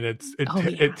 I mean, oh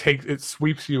yeah. it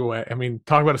sweeps you away. I mean,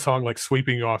 talk about a song like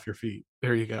sweeping you off your feet.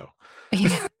 There you go.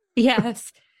 Yeah.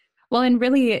 Yes. Well, and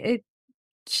really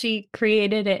she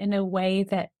created it in a way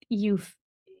that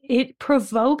it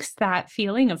provokes that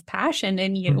feeling of passion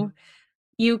in you.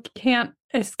 You can't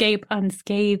escape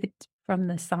unscathed from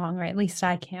the song, or at least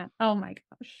I can't. Oh my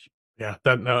gosh. Yeah,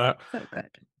 that no, So good.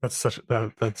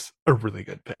 that's a really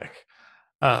good pick.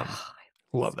 Um, Oh,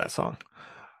 love that song.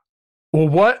 Well,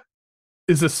 what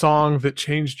is a song that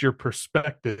changed your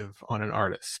perspective on an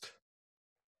artist?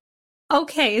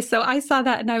 okay, so I saw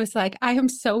that and I was like, I am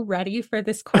so ready for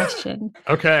this question.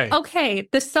 Okay. Okay,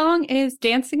 the song is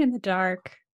Dancing in the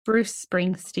Dark, Bruce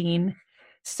Springsteen.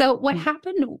 So what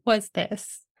happened was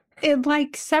this.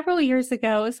 Like several years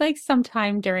ago, it was like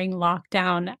sometime during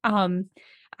lockdown.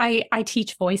 I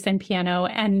teach voice and piano,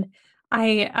 and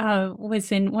I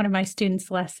was in one of my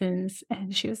students' lessons,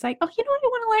 and she was like, "Oh, you know what I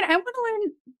want to learn? I want to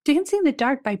learn Dancing in the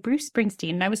Dark by Bruce Springsteen."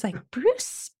 And I was like,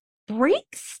 "Bruce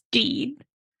Springsteen?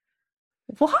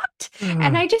 What?"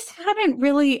 And I just hadn't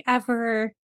really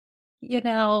ever Yeah.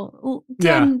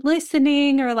 done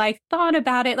listening or like thought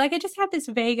about it. Like I just had this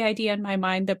vague idea in my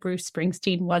mind that Bruce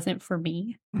Springsteen wasn't for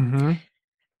me. Mm-hmm.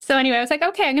 So anyway, I was like,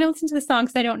 okay, I'm going to listen to the song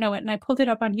because I don't know it. And I pulled it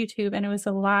up on YouTube and it was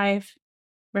a live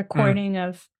Mm. recording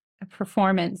of a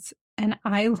performance. And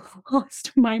I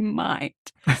lost my mind.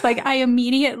 Like I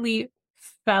immediately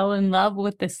fell in love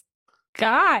with this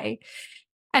guy.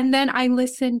 And then I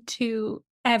listened to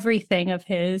everything of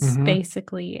his Mm-hmm.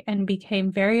 basically and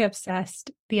became very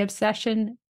obsessed. The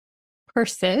obsession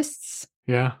persists.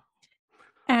 Yeah.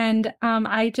 And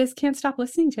I just can't stop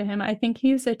listening to him. I think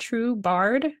he's a true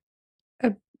bard,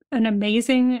 a, an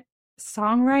amazing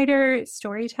songwriter,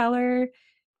 storyteller.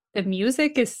 The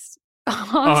music is Oh,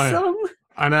 yeah. awesome.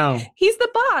 I know. He's the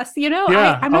boss,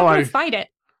 Yeah. I'm Oh, not going to fight it.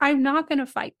 I'm not going to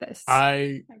fight this.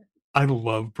 I, I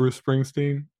love Bruce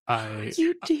Springsteen.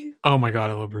 You do. Oh my God,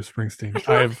 I love Bruce Springsteen.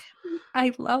 I love him.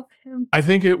 I love him. I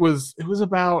think it was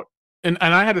about, and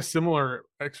I had a similar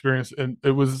experience, and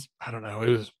it was, I don't know, it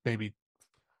was maybe,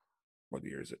 what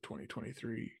year is it,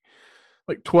 2023,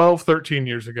 like 12, 13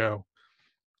 years ago.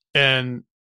 And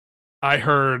I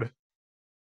heard,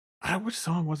 which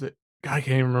song was it? I can't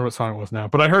even remember what song it was now,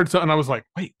 but I heard something. I was like,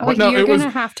 wait, Oh, what? No, you're going to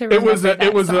have to remember it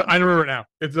that was song. I remember it now.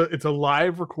 It's a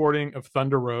live recording of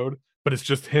Thunder Road, but it's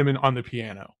just him on the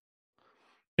piano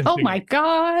and Oh my singing.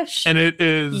 gosh. And it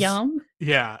is, Yum.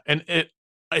 yeah. And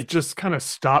it just kind of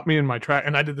stopped me in my track.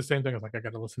 And I did the same thing. I was like, I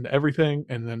got to listen to everything.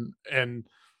 And then,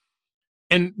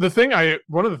 and the thing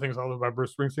one of the things I love about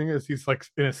Bruce Springsteen is he's like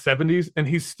in his 70s and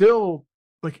he's still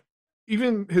like,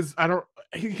 even his, I don't,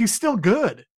 he's still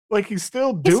good. Like he's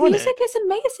still His doing music it. is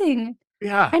amazing.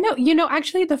 Yeah. I know,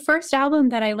 actually the first album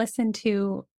that I listened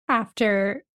to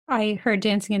after I heard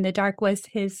Dancing in the Dark was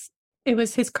his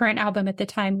current album at the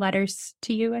time, Letters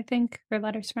to You, I think, or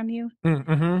Letters from You.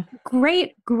 Mm-hmm.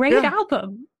 Great Yeah.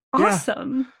 album. Yeah.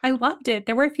 Awesome. I loved it.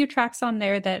 There were a few tracks on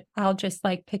there that I'll just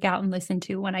like pick out and listen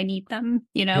to when I need them,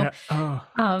 you know. Yeah. Oh.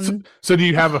 So, Um so do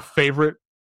you have a favorite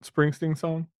Springsteen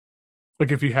song?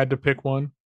 Like if you had to pick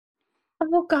one?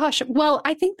 oh gosh. Well,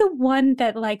 I think the one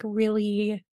that like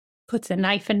really puts a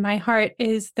knife in my heart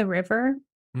is The River.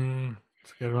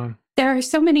 That's a good one. There are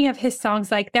so many of his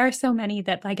songs, like there are so many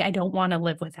that like I don't want to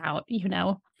live without, you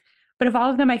know. But of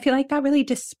all of them, I feel like that really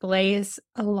displays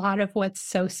a lot of what's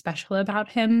so special about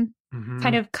him, Mm-hmm.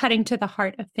 kind of cutting to the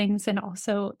heart of things and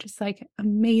also just like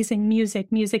amazing music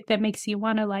that makes you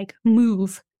want to like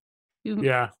move, you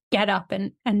Yeah. get up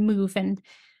and move and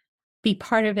be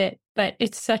part of it. But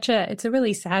it's a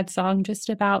really sad song just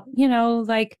about,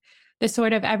 like the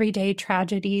sort of everyday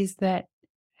tragedies that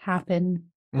happen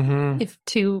Mm-hmm. if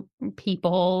to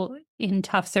people in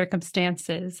tough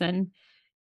circumstances. And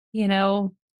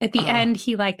at the Oh, end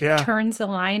he like yeah. turns the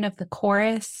line of the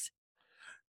chorus.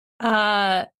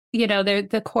 uh there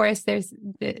the chorus, there's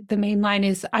the main line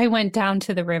is I went down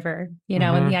to the river, and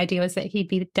Mm-hmm. the idea was that he'd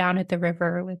be down at the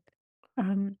river with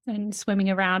and swimming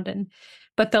around, and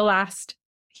but the last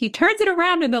he turns it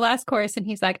around in the last chorus and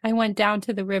he's like, I went down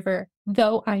to the river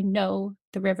though I know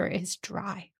the river is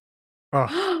dry.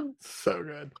 Oh, so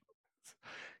good.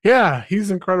 Yeah,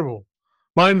 he's incredible.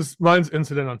 Mine's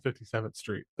Incident on 57th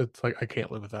Street. It's like I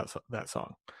can't live without that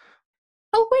song.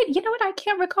 Oh wait, you know what, I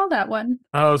can't recall that one.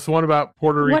 Oh, it's the one about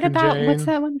Puerto What Rican about, what's Jane.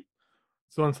 that one?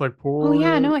 So it's like Oh yeah,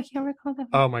 Puerto. no, I can't recall that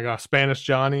one. Oh my gosh, Spanish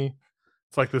Johnny.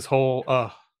 It's like this whole.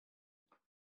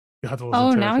 You have to listen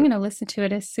Oh, to now I'm it. going to listen to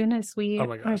it as soon as Oh we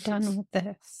my are gosh, done with I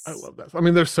this. love that. I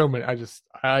mean, there's so many.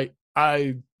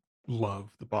 I love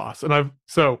the boss, and I've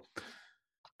so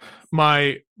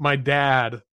my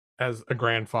dad as a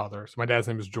grandfather. So my dad's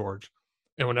name is George,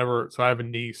 and so I have a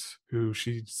niece who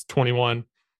she's 21,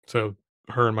 so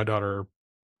her and my daughter are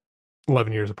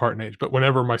 11 years apart in age. But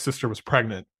whenever my sister was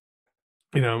pregnant,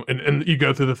 and you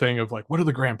go through the thing of like, what are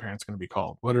the grandparents going to be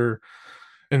called?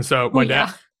 And so Oh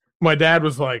yeah. my dad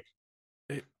was like,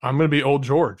 hey, I'm going to be old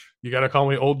George. You got to call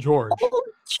me old George. Oh,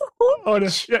 Oh no,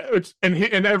 George. yeah,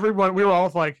 and everyone, we were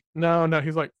all like, no, no.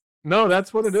 He's like, no,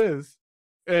 that's what it is.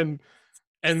 And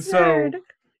and Absurd. so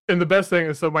and the best thing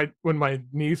is, so when my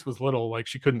niece was little, like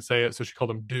she couldn't say it, so she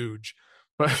called him Dooge.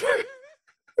 But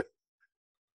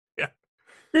yeah,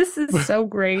 This is but, so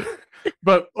great.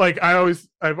 but like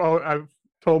I've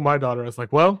told my daughter, I was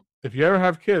like, well, if you ever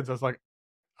have kids, I was like,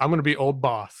 I'm gonna be old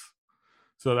boss.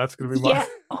 So that's gonna be my Yeah.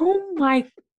 Oh my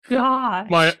my gosh.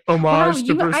 Wow, homage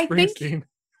to Bruce I think Springsteen.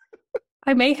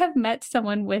 I may have met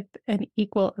someone with an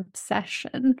equal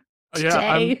obsession Yeah,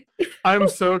 today. I'm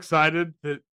so excited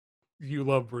that you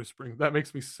love Bruce Springsteen. That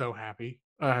makes me so happy.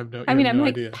 I You have mean, I'm no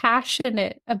like idea.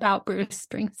 passionate about Bruce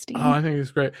Oh, Springsteen. I think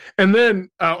he's great. And then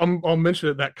I'll mention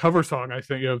it, that cover song I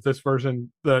think of this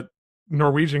version, the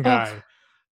Norwegian Oh, guy.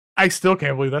 I still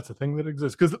can't believe that's a thing that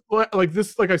exists, because like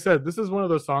this, like I said, this is one of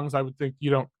those songs I would think you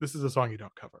don't. This is a song you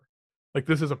don't cover. Like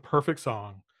this is a perfect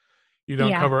song you don't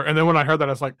yeah. cover. And then when I heard that,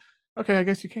 I was like, okay, I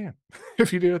guess you can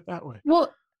if you do it that way.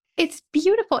 Well, it's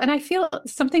beautiful. And I feel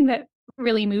something that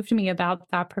really moved me about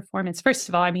that performance. First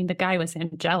of all, I mean, the guy was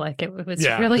angelic. It was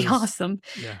Yeah, really awesome.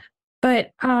 yeah.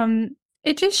 But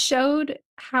it just showed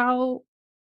how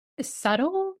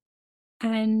subtle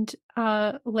and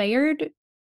layered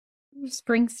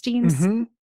Springsteen's Mm-hmm.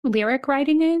 lyric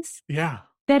writing is, Yeah,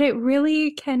 that it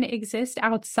really can exist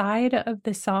outside of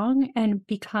the song and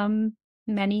become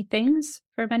many things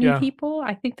for many yeah. people.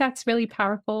 I think that's really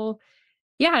powerful.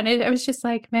 Yeah, and it was just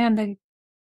like, man, the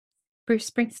Bruce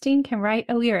Springsteen can write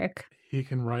a lyric. He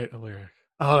can write a lyric.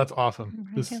 Oh, that's awesome.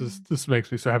 Right him. This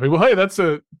makes me so happy. Well, hey, that's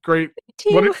a great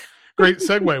what a Too. great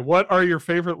segue. What are your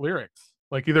favorite lyrics?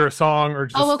 Like either a song or Oh,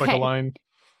 just like a okay. line.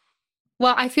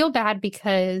 Well, I feel bad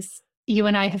because you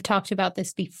and I have talked about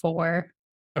this before.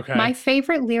 Okay. My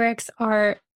favorite lyrics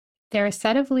are, they're a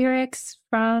set of lyrics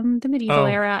from the medieval Oh.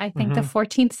 era, I think the Mm-hmm.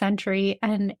 14th century,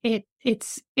 and it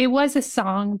was a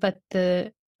song, but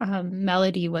the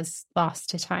melody was lost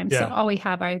to time. So Yeah. all we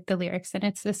have are the lyrics, and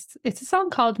it's a song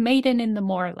called Maiden in the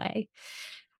Morley.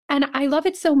 And I love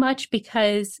it so much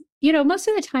because, most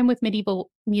of the time with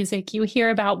medieval music, you hear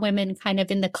about women kind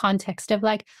of in the context of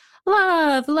like,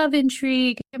 love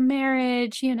intrigue,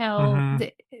 marriage, Hmm.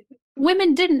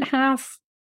 women didn't have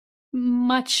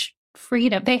much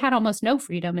freedom. They had almost no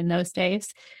freedom in those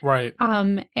days. Right.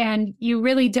 And you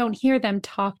really don't hear them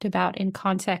talked about in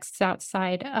contexts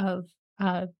outside of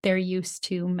their use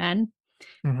to men.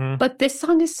 Hmm. But this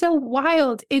song is so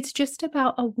wild. It's just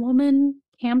about a woman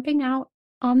camping out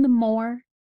on the moor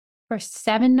for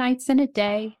 7 nights in a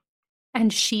day,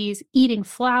 and she's eating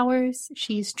flowers.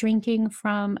 She's drinking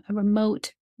from a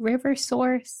remote river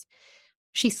source.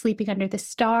 She's sleeping under the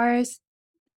stars.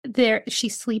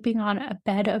 She's sleeping on a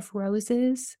bed of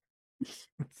roses.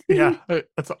 Yeah.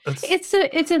 It's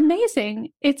It's amazing.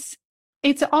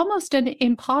 It's almost an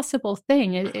impossible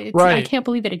thing. It's I right. can't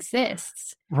believe it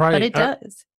exists, but Right. it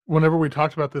does. Whenever we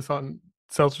talked about this on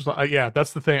Seltzer's, yeah,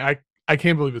 that's the thing. I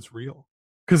can't believe it's real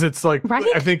because it's like I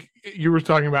Right? think you were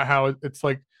talking about how it's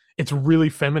like it's really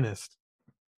feminist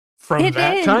from It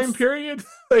that time is. period.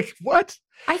 Like what?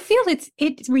 I feel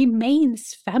it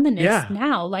remains feminist Yeah.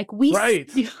 now. Like Right.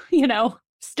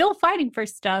 still fighting for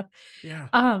stuff. Yeah.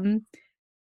 Um,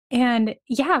 and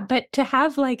yeah, but to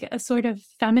have like a sort of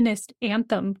feminist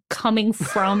anthem coming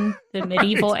from the Right.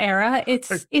 medieval era, Like,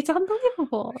 it's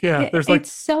unbelievable. yeah. There's like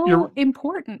It's so you're.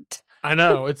 important. I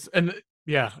know it's and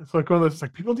yeah, it's like one of those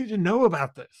like people need to know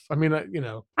about this. I mean, I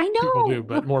people do,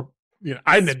 but know. more.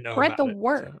 I didn't know Spread the about it. So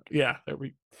word. yeah,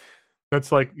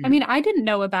 that's like I mean, I didn't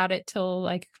know about it till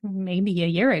like maybe a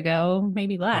year ago,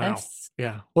 maybe wow. less.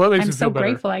 Yeah. Well, that makes I'm me feel so better.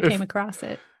 grateful I came If across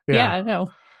it. Yeah, yeah, I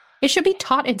know. It should be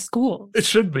taught in it schools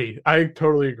should be. I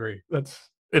totally agree.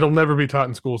 It'll never be taught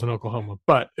in schools in Oklahoma,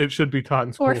 but it should be taught in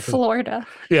or schools in Florida.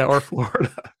 yeah, or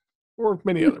Florida or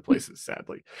many other places,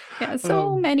 sadly. Yeah,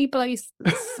 so Um, many places.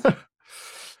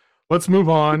 let's move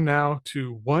on now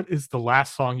to what is the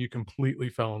last song you completely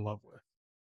fell in love with?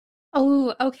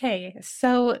 Oh, okay.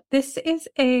 So this is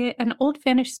a an old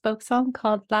Finnish folk song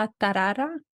called La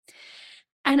Tarara.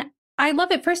 And I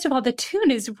love it. First of all, the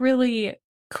tune is really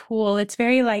cool. It's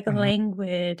very like Mhm.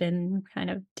 languid and kind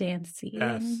of dancey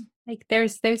Yes. and like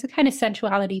there's a kind of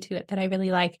sensuality to it that I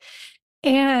really like.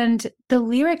 And the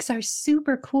lyrics are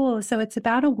super cool. So it's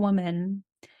about a woman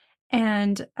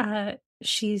and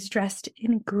she's dressed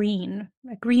in green,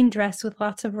 a green dress with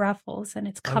lots of ruffles, and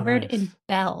it's Oh, covered in nice.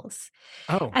 bells.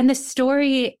 Oh, And the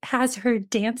story has her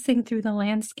dancing through the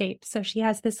landscape. So she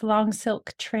has this long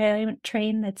silk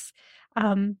train that's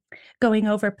um, going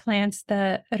over plants,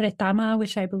 the retama,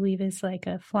 which I believe is like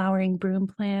a flowering broom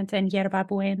plant, and yerba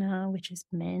buena, which is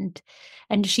mint.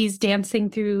 And she's dancing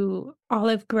through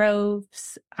olive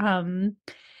groves. And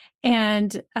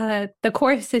the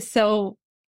chorus is so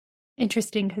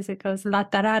interesting because it goes la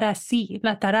tarara sí,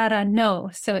 la tarara no.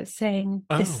 So it's saying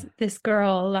oh, this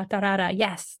girl, la tarara,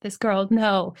 yes, this girl,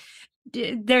 no.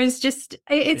 There's just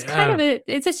it's kind of yeah.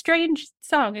 it's a strange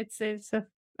song. It's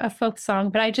a folk song,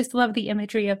 but I just love the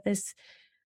imagery of this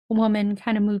woman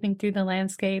kind of moving through the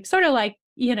landscape, sort of like,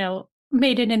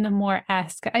 Maiden in the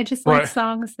Moor-esque. I just like Right.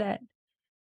 songs that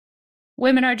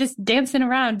women are just dancing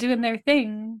around doing their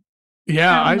thing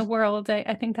Yeah, out in the world.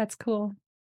 I think that's cool.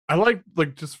 I like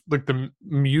just like the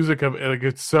music of it. Like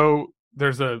it's so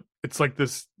it's like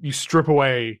this you strip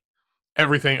away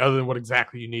everything other than what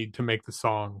exactly you need to make the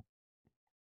song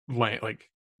like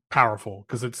powerful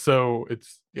because it's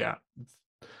yeah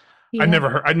Yeah. I'd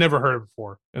never heard it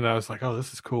before and I was like, oh,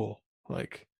 this is cool.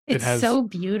 Like it It's has so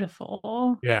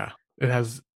beautiful. yeah it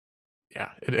has yeah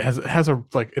it has a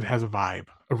vibe,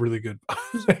 a really good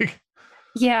like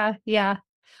Yeah, yeah.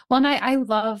 Well, and I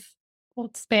love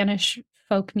old Spanish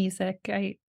folk music.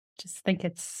 I just think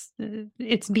it's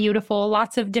beautiful.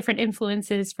 Lots of different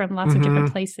influences from lots of different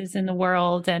hmm places in the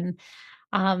world, and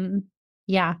um,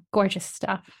 yeah, gorgeous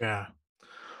stuff. yeah.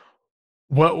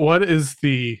 What is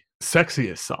the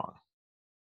sexiest song?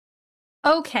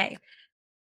 Okay.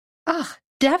 Oh,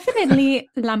 definitely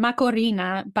La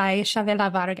Macorina by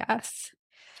Chavela Vargas.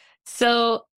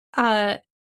 So, I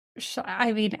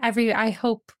mean, I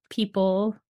hope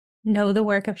people know the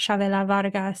work of Chavela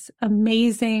Vargas,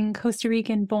 amazing Costa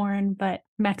Rican born, but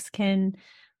Mexican,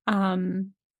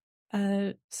 um,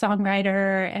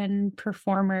 songwriter and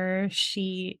performer.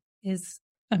 She is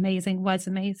amazing, was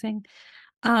amazing.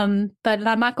 But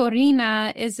La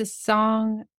Macorina is a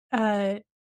song,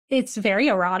 it's very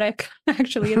erotic,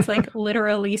 actually. It's like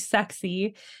literally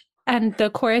sexy. And the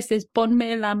chorus is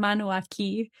Ponme la mano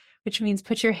aquí, which means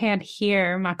put your hand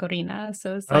here, Macorina.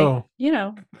 So it's like, Oh oh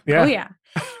yeah. yeah.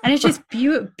 And it's just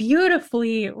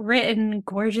beautifully written,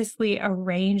 gorgeously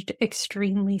arranged,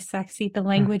 extremely sexy. The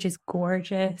language is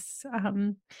gorgeous.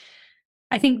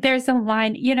 I think there's a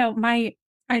line,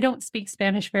 I don't speak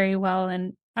Spanish very well,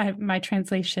 and my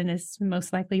translation is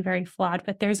most likely very flawed.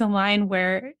 But there's a line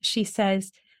where she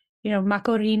says,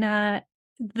 Macorina,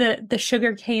 the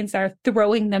sugar canes are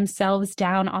throwing themselves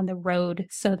down on the road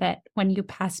so that when you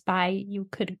pass by, you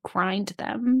could grind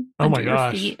them Oh under my your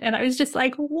gosh. feet. And I was just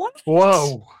like, what? Whoa.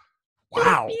 So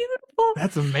Wow. beautiful.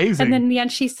 That's And then amazing. in the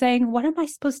end, she's saying, "What am I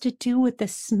supposed to do with the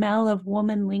smell of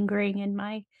woman lingering in Oh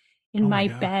my my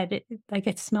gosh. bed? Like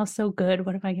it smells so good.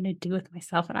 What am I going to do with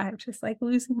myself?" And I'm just like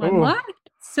losing my Oh, mind.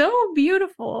 So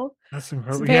beautiful. that's It's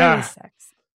incredible. very Yeah.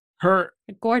 sexy. Her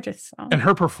A gorgeous and song.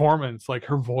 her performance, like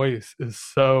her voice is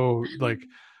so like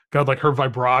God, like her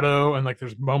vibrato, and like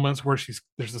there's moments where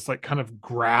there's this like kind of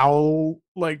growl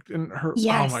like in her.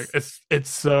 Oh my, Yes.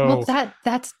 it's Well, so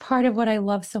that's part of what I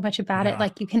love so much about it. yeah.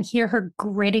 Like you can hear her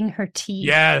gritting her teeth, like,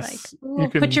 Yes, you "Oh,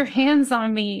 put can. your hands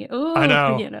on me." I Oh,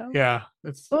 know. Yeah,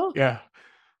 it's Oh, yeah.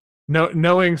 No,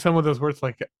 knowing some of those words,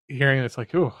 like hearing it's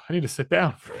like, oh, I need to sit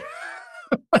down.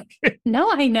 Like, no,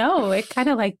 I know. It kind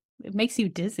of like it makes you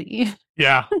dizzy.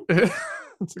 yeah,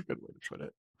 that's a good way to put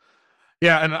it.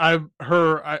 Yeah, and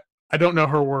I don't know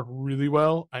her work really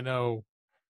well. I know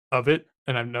of it,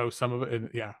 and I know some of it. And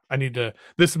yeah, I need to.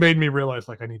 This made me realize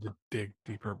like I need to dig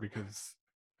deeper because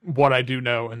what I do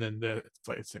know, and then it's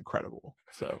like it's incredible.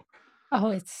 So Oh,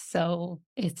 it's so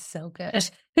good.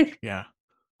 yeah,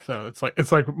 so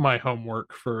it's like my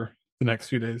homework for the next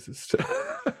few days is to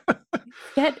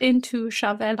Get into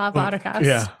Chavela well, Vargas.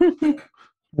 yeah,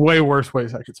 way worse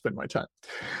ways I could spend my time.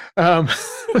 Um,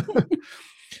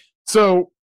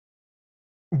 so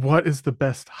what is the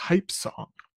best hype song?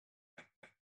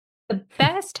 The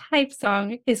best hype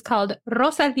song is called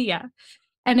Rosalia,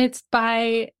 and it's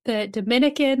by the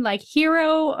Dominican, like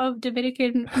hero of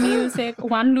Dominican music,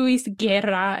 Juan Luis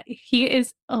Guerra. He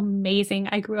is amazing.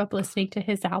 I grew up listening to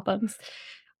his albums.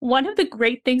 One of the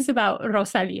great things about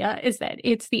Rosalia is that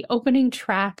it's the opening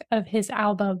track of his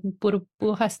album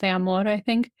Burbujas de Amor, I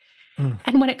think. Mm.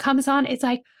 And when it comes on, it's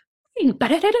like Mhm.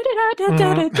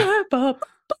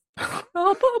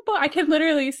 I can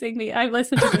literally sing I've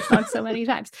listened to this song so many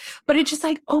times, but it just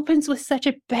like opens with such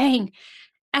a bang.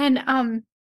 And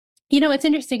it's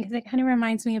interesting because it kind of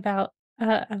reminds me about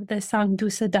of the song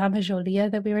Douce Dame Jolie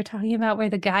that we were talking about, where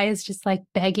the guy is just like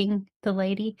begging the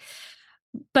lady.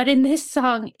 But in this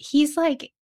song, he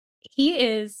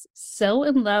is so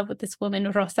in love with this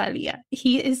woman, Rosalia.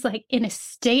 He is like in a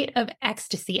state of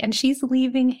ecstasy, and she's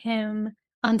leaving him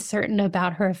uncertain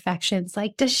about her affections.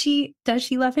 Like, does she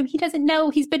love him? He doesn't know.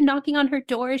 He's been knocking on her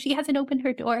door. She hasn't opened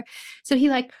her door. So he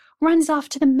like runs off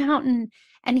to the mountain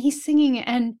and he's singing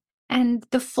and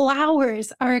the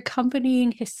flowers are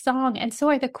accompanying his song, and so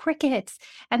are the crickets.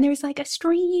 And there's like a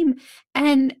stream,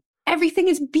 and everything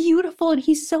is beautiful, and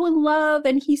he's so in love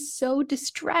and he's so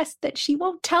distressed that she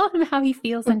won't tell him how he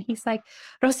feels. And he's like,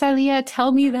 Rosalia,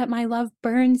 tell me that my love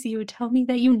burns you, tell me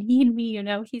that you need me,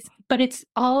 but it's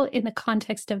all in the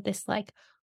context of this like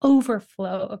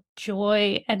overflow of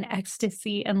joy and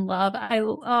ecstasy and love.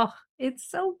 It's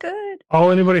so good.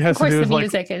 All anybody Of has to course do the is like,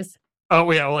 music is. oh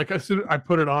yeah, like as soon as I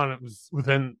put it on, it was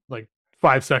within like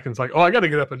 5 seconds. Like, oh, I got to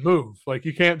get up and move. Like,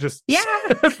 you can't just Yeah.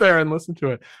 sit there and listen to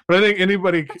it. But I think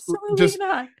anybody Absolutely just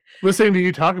not. listening to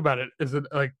you talk about it is it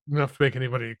like enough to make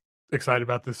anybody excited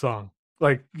about this song.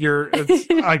 Like it's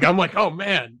like I'm like, oh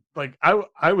man, like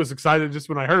I was excited just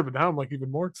when I heard it, but now I'm like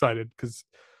even more excited because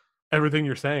everything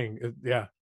you're saying, yeah,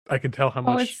 I can tell how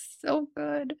Oh, much it's so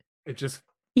good. it just.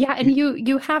 Yeah, and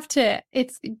you have to,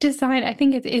 it's designed, I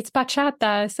think it's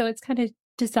bachata, so it's kind of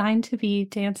designed to be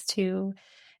danced to.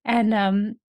 And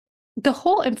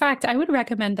in fact, I would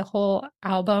recommend the whole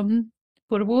album,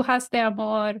 Burbujas de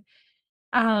Amor,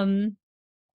 um,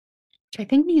 which I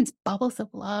think means bubbles of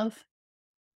love.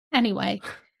 Anyway,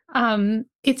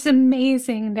 it's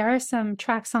amazing. There are some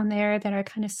tracks on there that are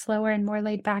kind of slower and more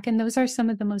laid back, and those are some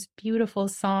of the most beautiful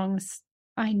songs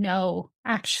I know,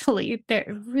 actually. They're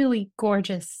a really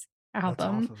gorgeous That's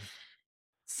album. awesome.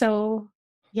 So,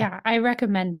 yeah, I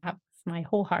recommend that with my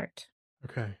whole heart.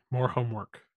 Okay, more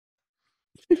homework.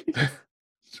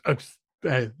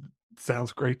 Hey,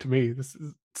 sounds great to me. It's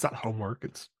not homework.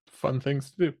 It's fun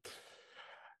things to do.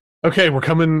 Okay, we're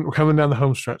coming down the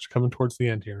home stretch, coming towards the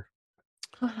end here.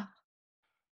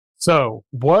 So,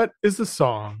 what is the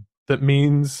song that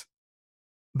means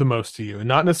the most to you? And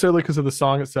not necessarily because of the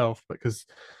song itself, but because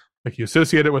like you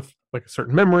associate it with like a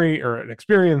certain memory or an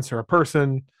experience or a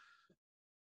person,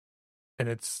 and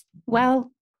it's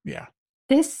Well, yeah.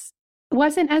 this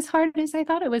wasn't as hard as I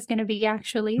thought it was going to be,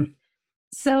 actually.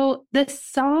 So, the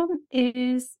song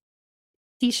is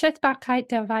Die Schätzbarkeit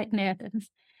der Weitnerden,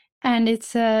 and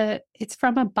it's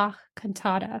from a Bach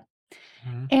cantata.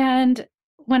 Mhm. And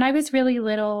when I was really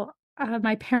little,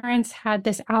 my parents had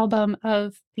this album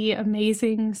of the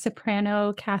amazing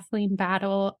soprano Kathleen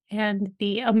Battle and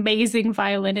the amazing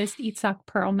violinist Itzhak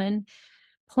Perlman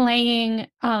playing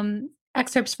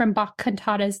excerpts from Bach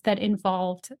cantatas that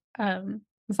involved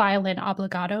violin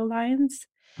obligato lines.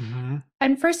 Hmm.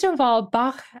 And first of all,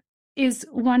 Bach is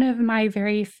one of my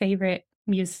very favorite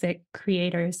music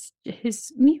creators.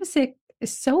 His music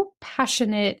is so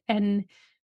passionate and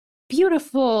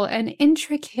beautiful and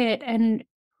intricate and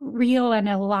real and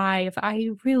alive. I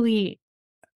really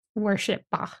worship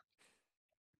Bach.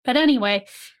 But anyway,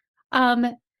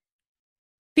 um,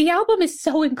 the album is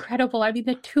so incredible. I mean,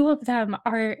 the two of them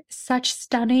are such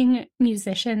stunning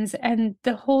musicians, and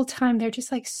the whole time they're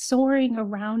just like soaring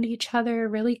around each other,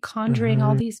 really conjuring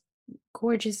all Hmm. these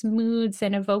gorgeous moods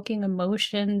and evoking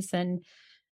emotions and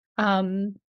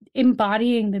um,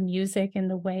 embodying the music in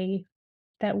the way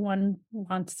that one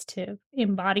wants to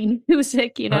embody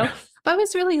music, you know. But I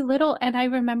was really little, and I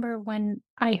remember when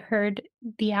I heard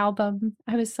the album,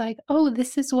 I was like, oh,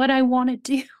 this is what I want to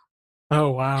do.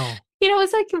 Oh, wow. You know,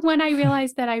 it was like when I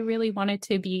realized that I really wanted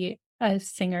to be a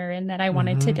singer and that I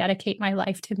wanted to Hmm. dedicate my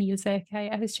life to music.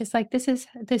 I was just like, this is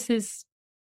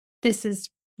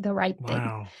the right thing.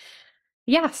 Wow.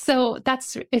 Yeah, so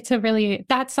it's a really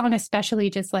that song especially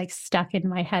just like stuck in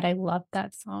my head. I love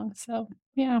that song. So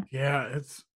yeah. Yeah,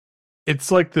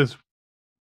 it's like this.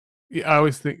 Yeah, I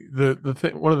always think the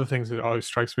thing. One of the things that always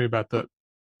strikes me about the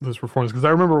those performances, because I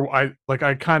remember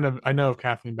I kind of I know of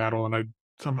Kathleen Battle, and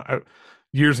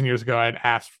years and years ago I had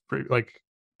asked for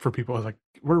for people. I was like,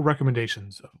 what are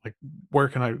recommendations of like where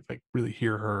can I like really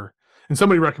hear her? And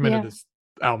somebody recommended Yeah. this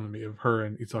album to me of her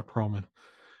and Itzhak Perlman.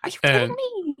 Are you kidding And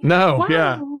me? no,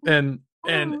 yeah, Wow. and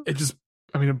Oh. it just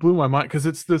I mean it blew my mind because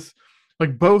it's this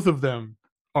like both of them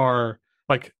are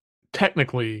like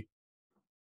technically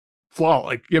flaw.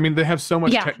 Like I mean they have so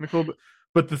much Yeah. technical,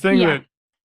 but the thing Yeah.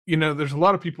 that there's a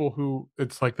lot of people who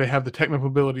it's like they have the technical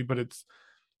ability, but it's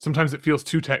sometimes it feels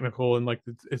too technical and like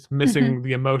it's Hmm. missing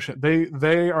the emotion.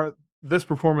 They are this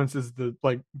performance is the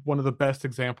like one of the best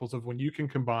examples of when you can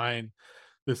combine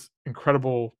this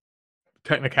incredible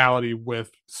technicality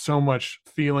with so much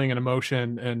feeling and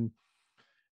emotion, and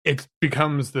it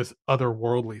becomes this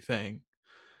otherworldly thing.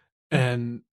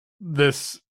 And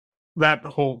this that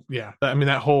whole I mean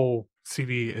that whole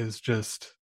CD is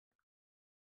just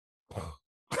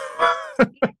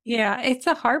Yeah, it's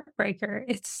a heartbreaker.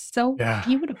 It's so yeah,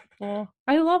 beautiful.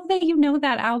 I love that you know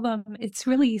that album. It's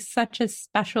really such a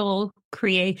special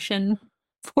creation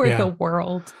for the yeah,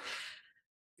 world.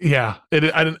 yeah. I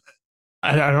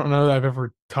don't know that I've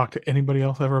ever talked to anybody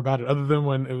else ever about it, other than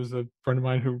when it was a friend of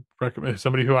mine who recommended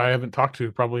somebody who I haven't talked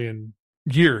to probably in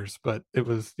years. But it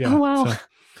was Oh, yeah. wow. So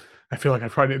I feel like I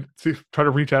probably need to try to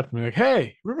reach out to me like,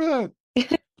 hey, remember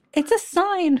that? It's a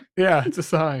sign. Yeah, it's a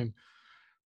sign.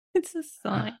 It's a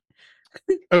sign.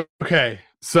 Okay,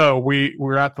 so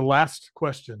we're at the last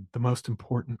question, the most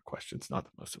important question. It's not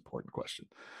the most important question.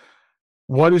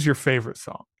 What is your favorite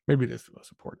song? Maybe it is the most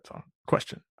important song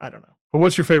question. I don't know. But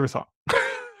what's your favorite song?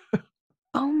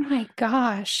 Oh my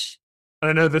gosh.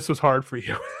 I know this was hard for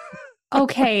you.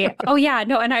 Okay. Oh yeah,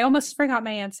 no, and I almost forgot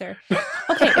my answer.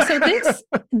 Okay, so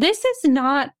this is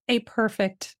not a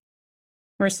perfect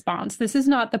response. This is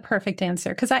not the perfect answer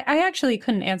because I actually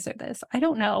couldn't answer this. I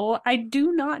don't know. I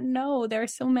do not know. There are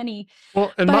so many.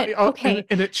 Well, and But okay,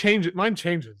 and it changes. Mine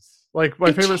changes. Like my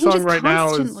it favorite song changes right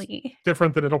now is constantly.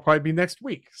 different than it'll probably be next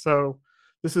week. So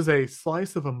this is a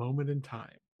slice of a moment in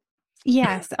time.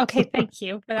 Yes. Okay, thank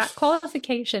you for that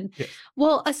qualification. Yes.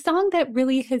 Well, a song that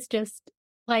really has just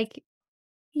like,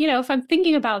 you know, if I'm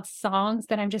thinking about songs,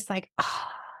 then I'm just like, oh,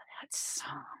 that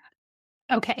song.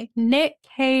 Okay, Nick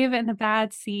Cave and the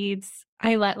Bad Seeds,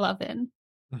 I Let Love In.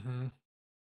 Mm-hmm.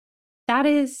 That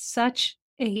is such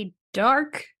a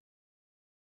dark,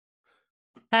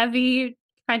 heavy,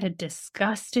 kind of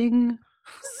disgusting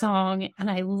song, and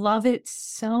I love it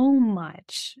so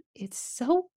much. It's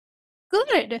so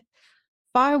good.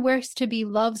 Far worse to be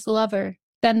love's lover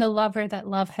than the lover that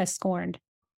love has scorned.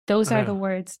 Those are the Yeah.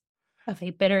 words of a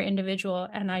bitter individual,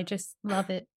 and I just love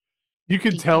it You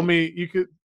could tell deeply. me,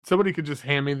 somebody could just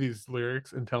hand me these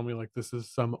lyrics and tell me like this is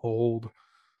some old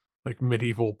like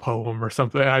medieval poem or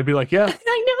something. I'd be like, yeah, I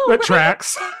that know, right?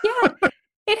 tracks. Yeah.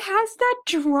 It has that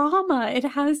drama. It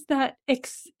has that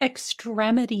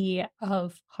extremity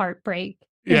of heartbreak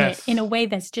in it in a Yes. way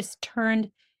that's just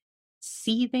turned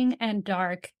seething and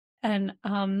dark. And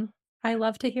I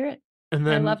love to hear it. And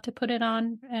I then love to put it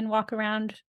on and walk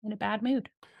around in a bad mood.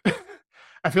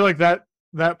 I feel like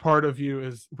that part of you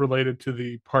is related to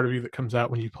the part of you that comes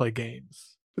out when you play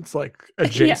games. It's like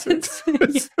adjacent.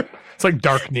 Yes. Yeah. It's like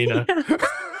Dark Nina.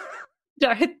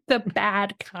 The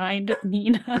bad kind of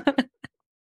Nina.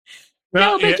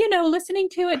 Well, No, but listening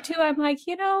to it too, I'm like,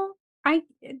 I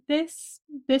this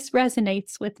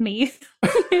resonates with me.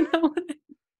 you know,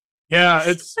 yeah,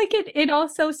 it's like it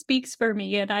also speaks for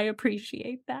me, and I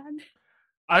appreciate that.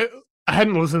 I I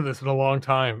hadn't listened to this in a long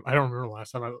time. I don't remember the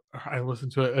last time I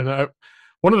listened to it, and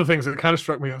one of the things that kind of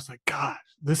struck me, I was like, God,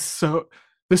 this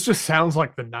just sounds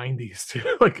like the '90s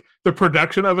too. Like the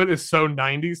production of it is so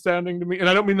 '90s sounding to me, and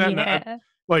I don't mean that in a Yeah.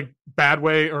 like bad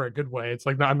way or a good way. It's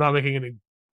like I'm not making any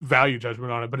value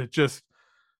judgment on it, but it just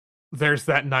there's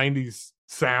that '90s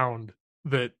sound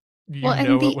that Well, you and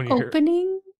know it the when you hear it.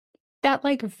 opening, that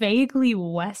like vaguely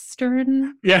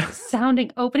Western Yeah,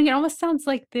 sounding opening, it almost sounds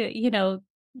like the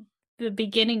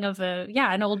beginning of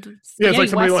an old yeah. It's like spaghetti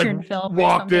somebody like Western film or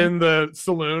walked something. in the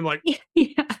saloon, like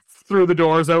Yes. threw the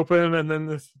doors open, and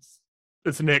then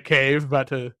it's Nick Cave about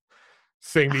to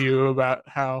sing to you about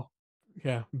how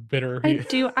bitter I he.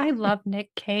 do. I love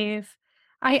Nick Cave.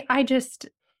 I just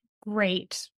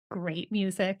great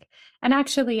music. And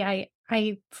actually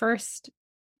I first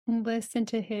listened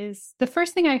to the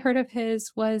first thing I heard of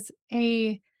his was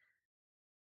a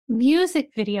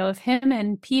music video of him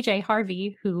and PJ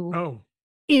Harvey, who Oh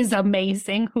is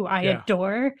amazing, who I yeah.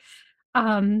 adore.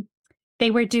 Um,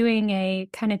 they were doing a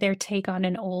kind of their take on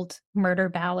an old murder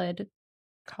ballad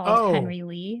called Oh Henry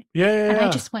Lee. yeah, yeah, And I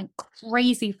yeah. just went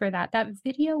crazy for that. That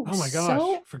video Oh was my gosh,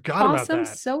 so forgot about awesome,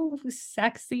 that. so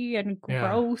sexy and Yeah.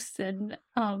 gross, and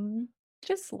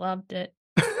just loved it.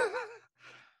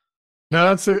 No,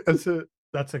 that's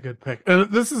a good pick. And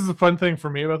this is the fun thing for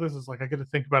me about this is like I get to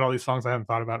think about all these songs I haven't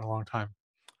thought about in a long time,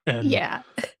 and Yeah.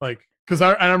 like because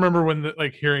I remember when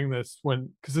like hearing this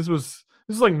because this was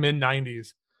like mid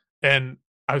 '90s, and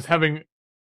I was having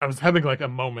like a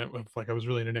moment with like I was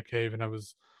really into Nick Cave, and I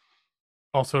was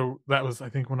also that was I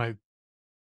think when I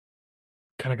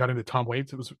kind of got into Tom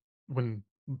Waits. It was when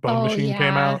Bone Oh Machine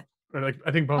came yeah. out. Or like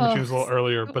I think Bone Machine Oh, was a little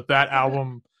earlier, so but that good.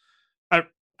 album, I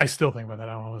I still think about that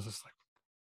album. I was just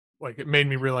like it made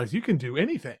me realize you can do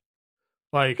anything.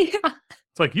 Like Yeah.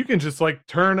 it's like you can just like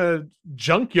turn a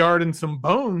junkyard and some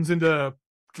bones into a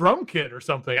drum kit or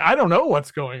something. I don't know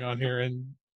what's going on here,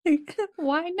 and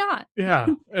Why not? yeah,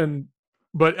 and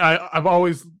but I've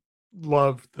always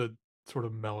loved the sort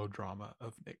of melodrama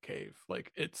of Nick Cave.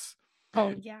 Like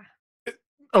Oh yeah.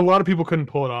 a lot of people couldn't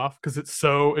pull it off because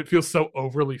it feels so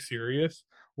overly serious.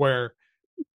 Where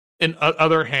in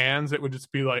other hands, it would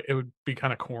just be like it would be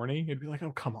kind of corny. It'd be like,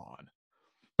 oh come on,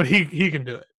 but he can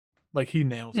do it. Like he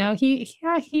nails it. No, he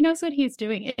knows what he's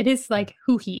doing. It is Yeah. like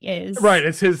who he is. Right,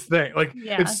 it's his thing. Like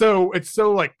Yeah. it's so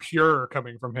like pure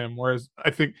coming from him. Whereas I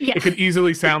think Yeah. it could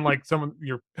easily sound like someone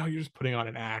you're just putting on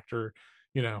an act or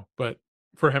but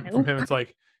from him Nope. it's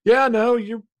like yeah no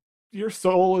your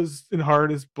soul is and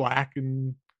heart is black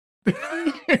and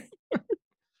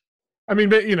I mean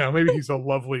maybe he's a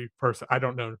lovely person. I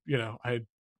don't know I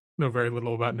know very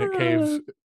little about Nick Cave's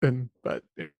but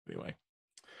anyway.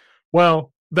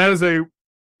 Well, that is a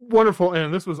wonderful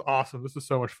end. This was awesome. This was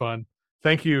so much fun.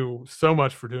 Thank you so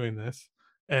much for doing this.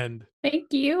 And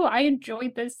Thank you. I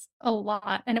enjoyed this a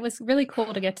lot, and it was really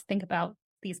cool to get to think about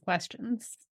these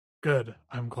questions. good.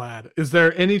 I'm glad. Is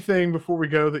there anything before we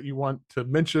go that you want to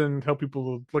mention, tell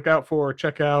people to look out for,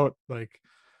 check out? Like,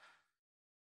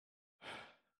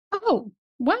 Oh,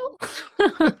 well,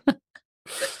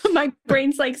 my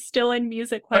brain's like still in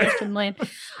music question land.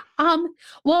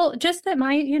 Well, just that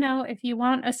if you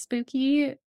want a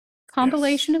spooky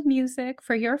compilation yes. of music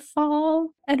for your fall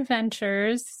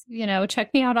adventures,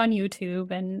 check me out on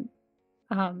YouTube and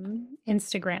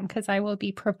Instagram because I will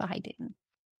be providing.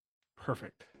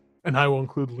 Perfect. And I will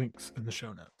include links in the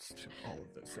show notes to all of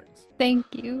those things. Thank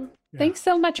you. Yeah. Thanks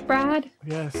so much, Brad.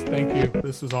 Yes, thank you.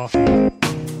 This was awesome.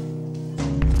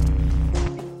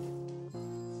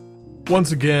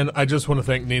 Once again, I just want to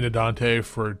thank Nina Dante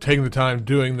for taking the time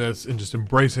doing this and just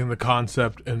embracing the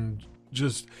concept and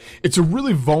just it's a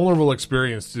really vulnerable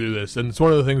experience to do this, and it's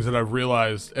one of the things that I've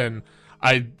realized, and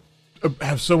I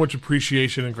have so much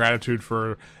appreciation and gratitude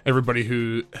for everybody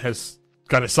who has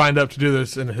got signed up to do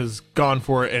this and has gone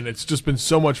for it, and it's just been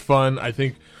so much fun. I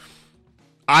think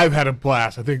I've had a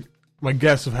blast. I think my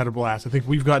guests have had a blast. I think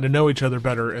we've gotten to know each other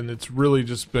better, and it's really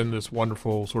just been this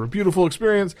wonderful, sort of beautiful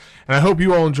experience, and I hope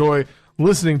you all enjoy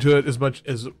listening to it as much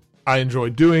as I enjoy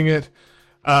doing it.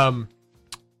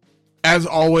 As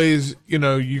always,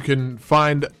 you can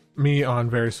find me on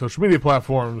various social media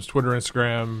platforms, Twitter,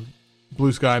 Instagram,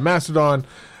 Blue Sky, Mastodon.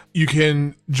 You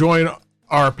can join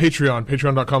our Patreon,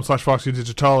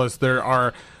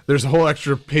 patreon.com/FoxyDigitalis. There's a whole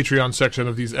extra Patreon section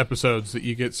of these episodes that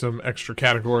you get some extra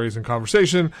categories and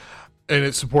conversation. and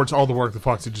it supports all the work that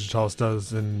Foxy Digitalis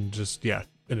does, and just, yeah,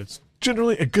 and it's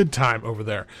generally a good time over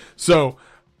there. So,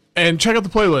 and check out the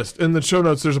playlist. In the show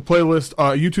notes, there's a playlist,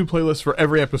 YouTube playlist for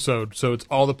every episode, so it's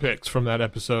all the picks from that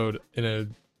episode in a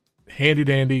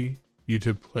handy-dandy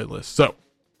YouTube playlist. So,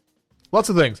 lots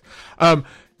of things.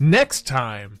 Next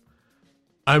time,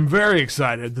 I'm very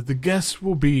excited that the guest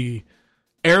will be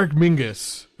Eric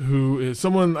Mingus, who is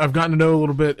someone I've gotten to know a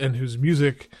little bit and whose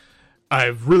music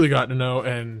I've really gotten to know,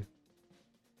 and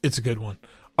it's a good one.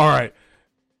 All right.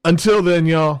 Until then,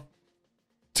 y'all,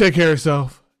 take care of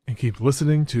yourself and keep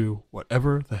listening to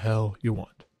whatever the hell you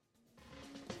want.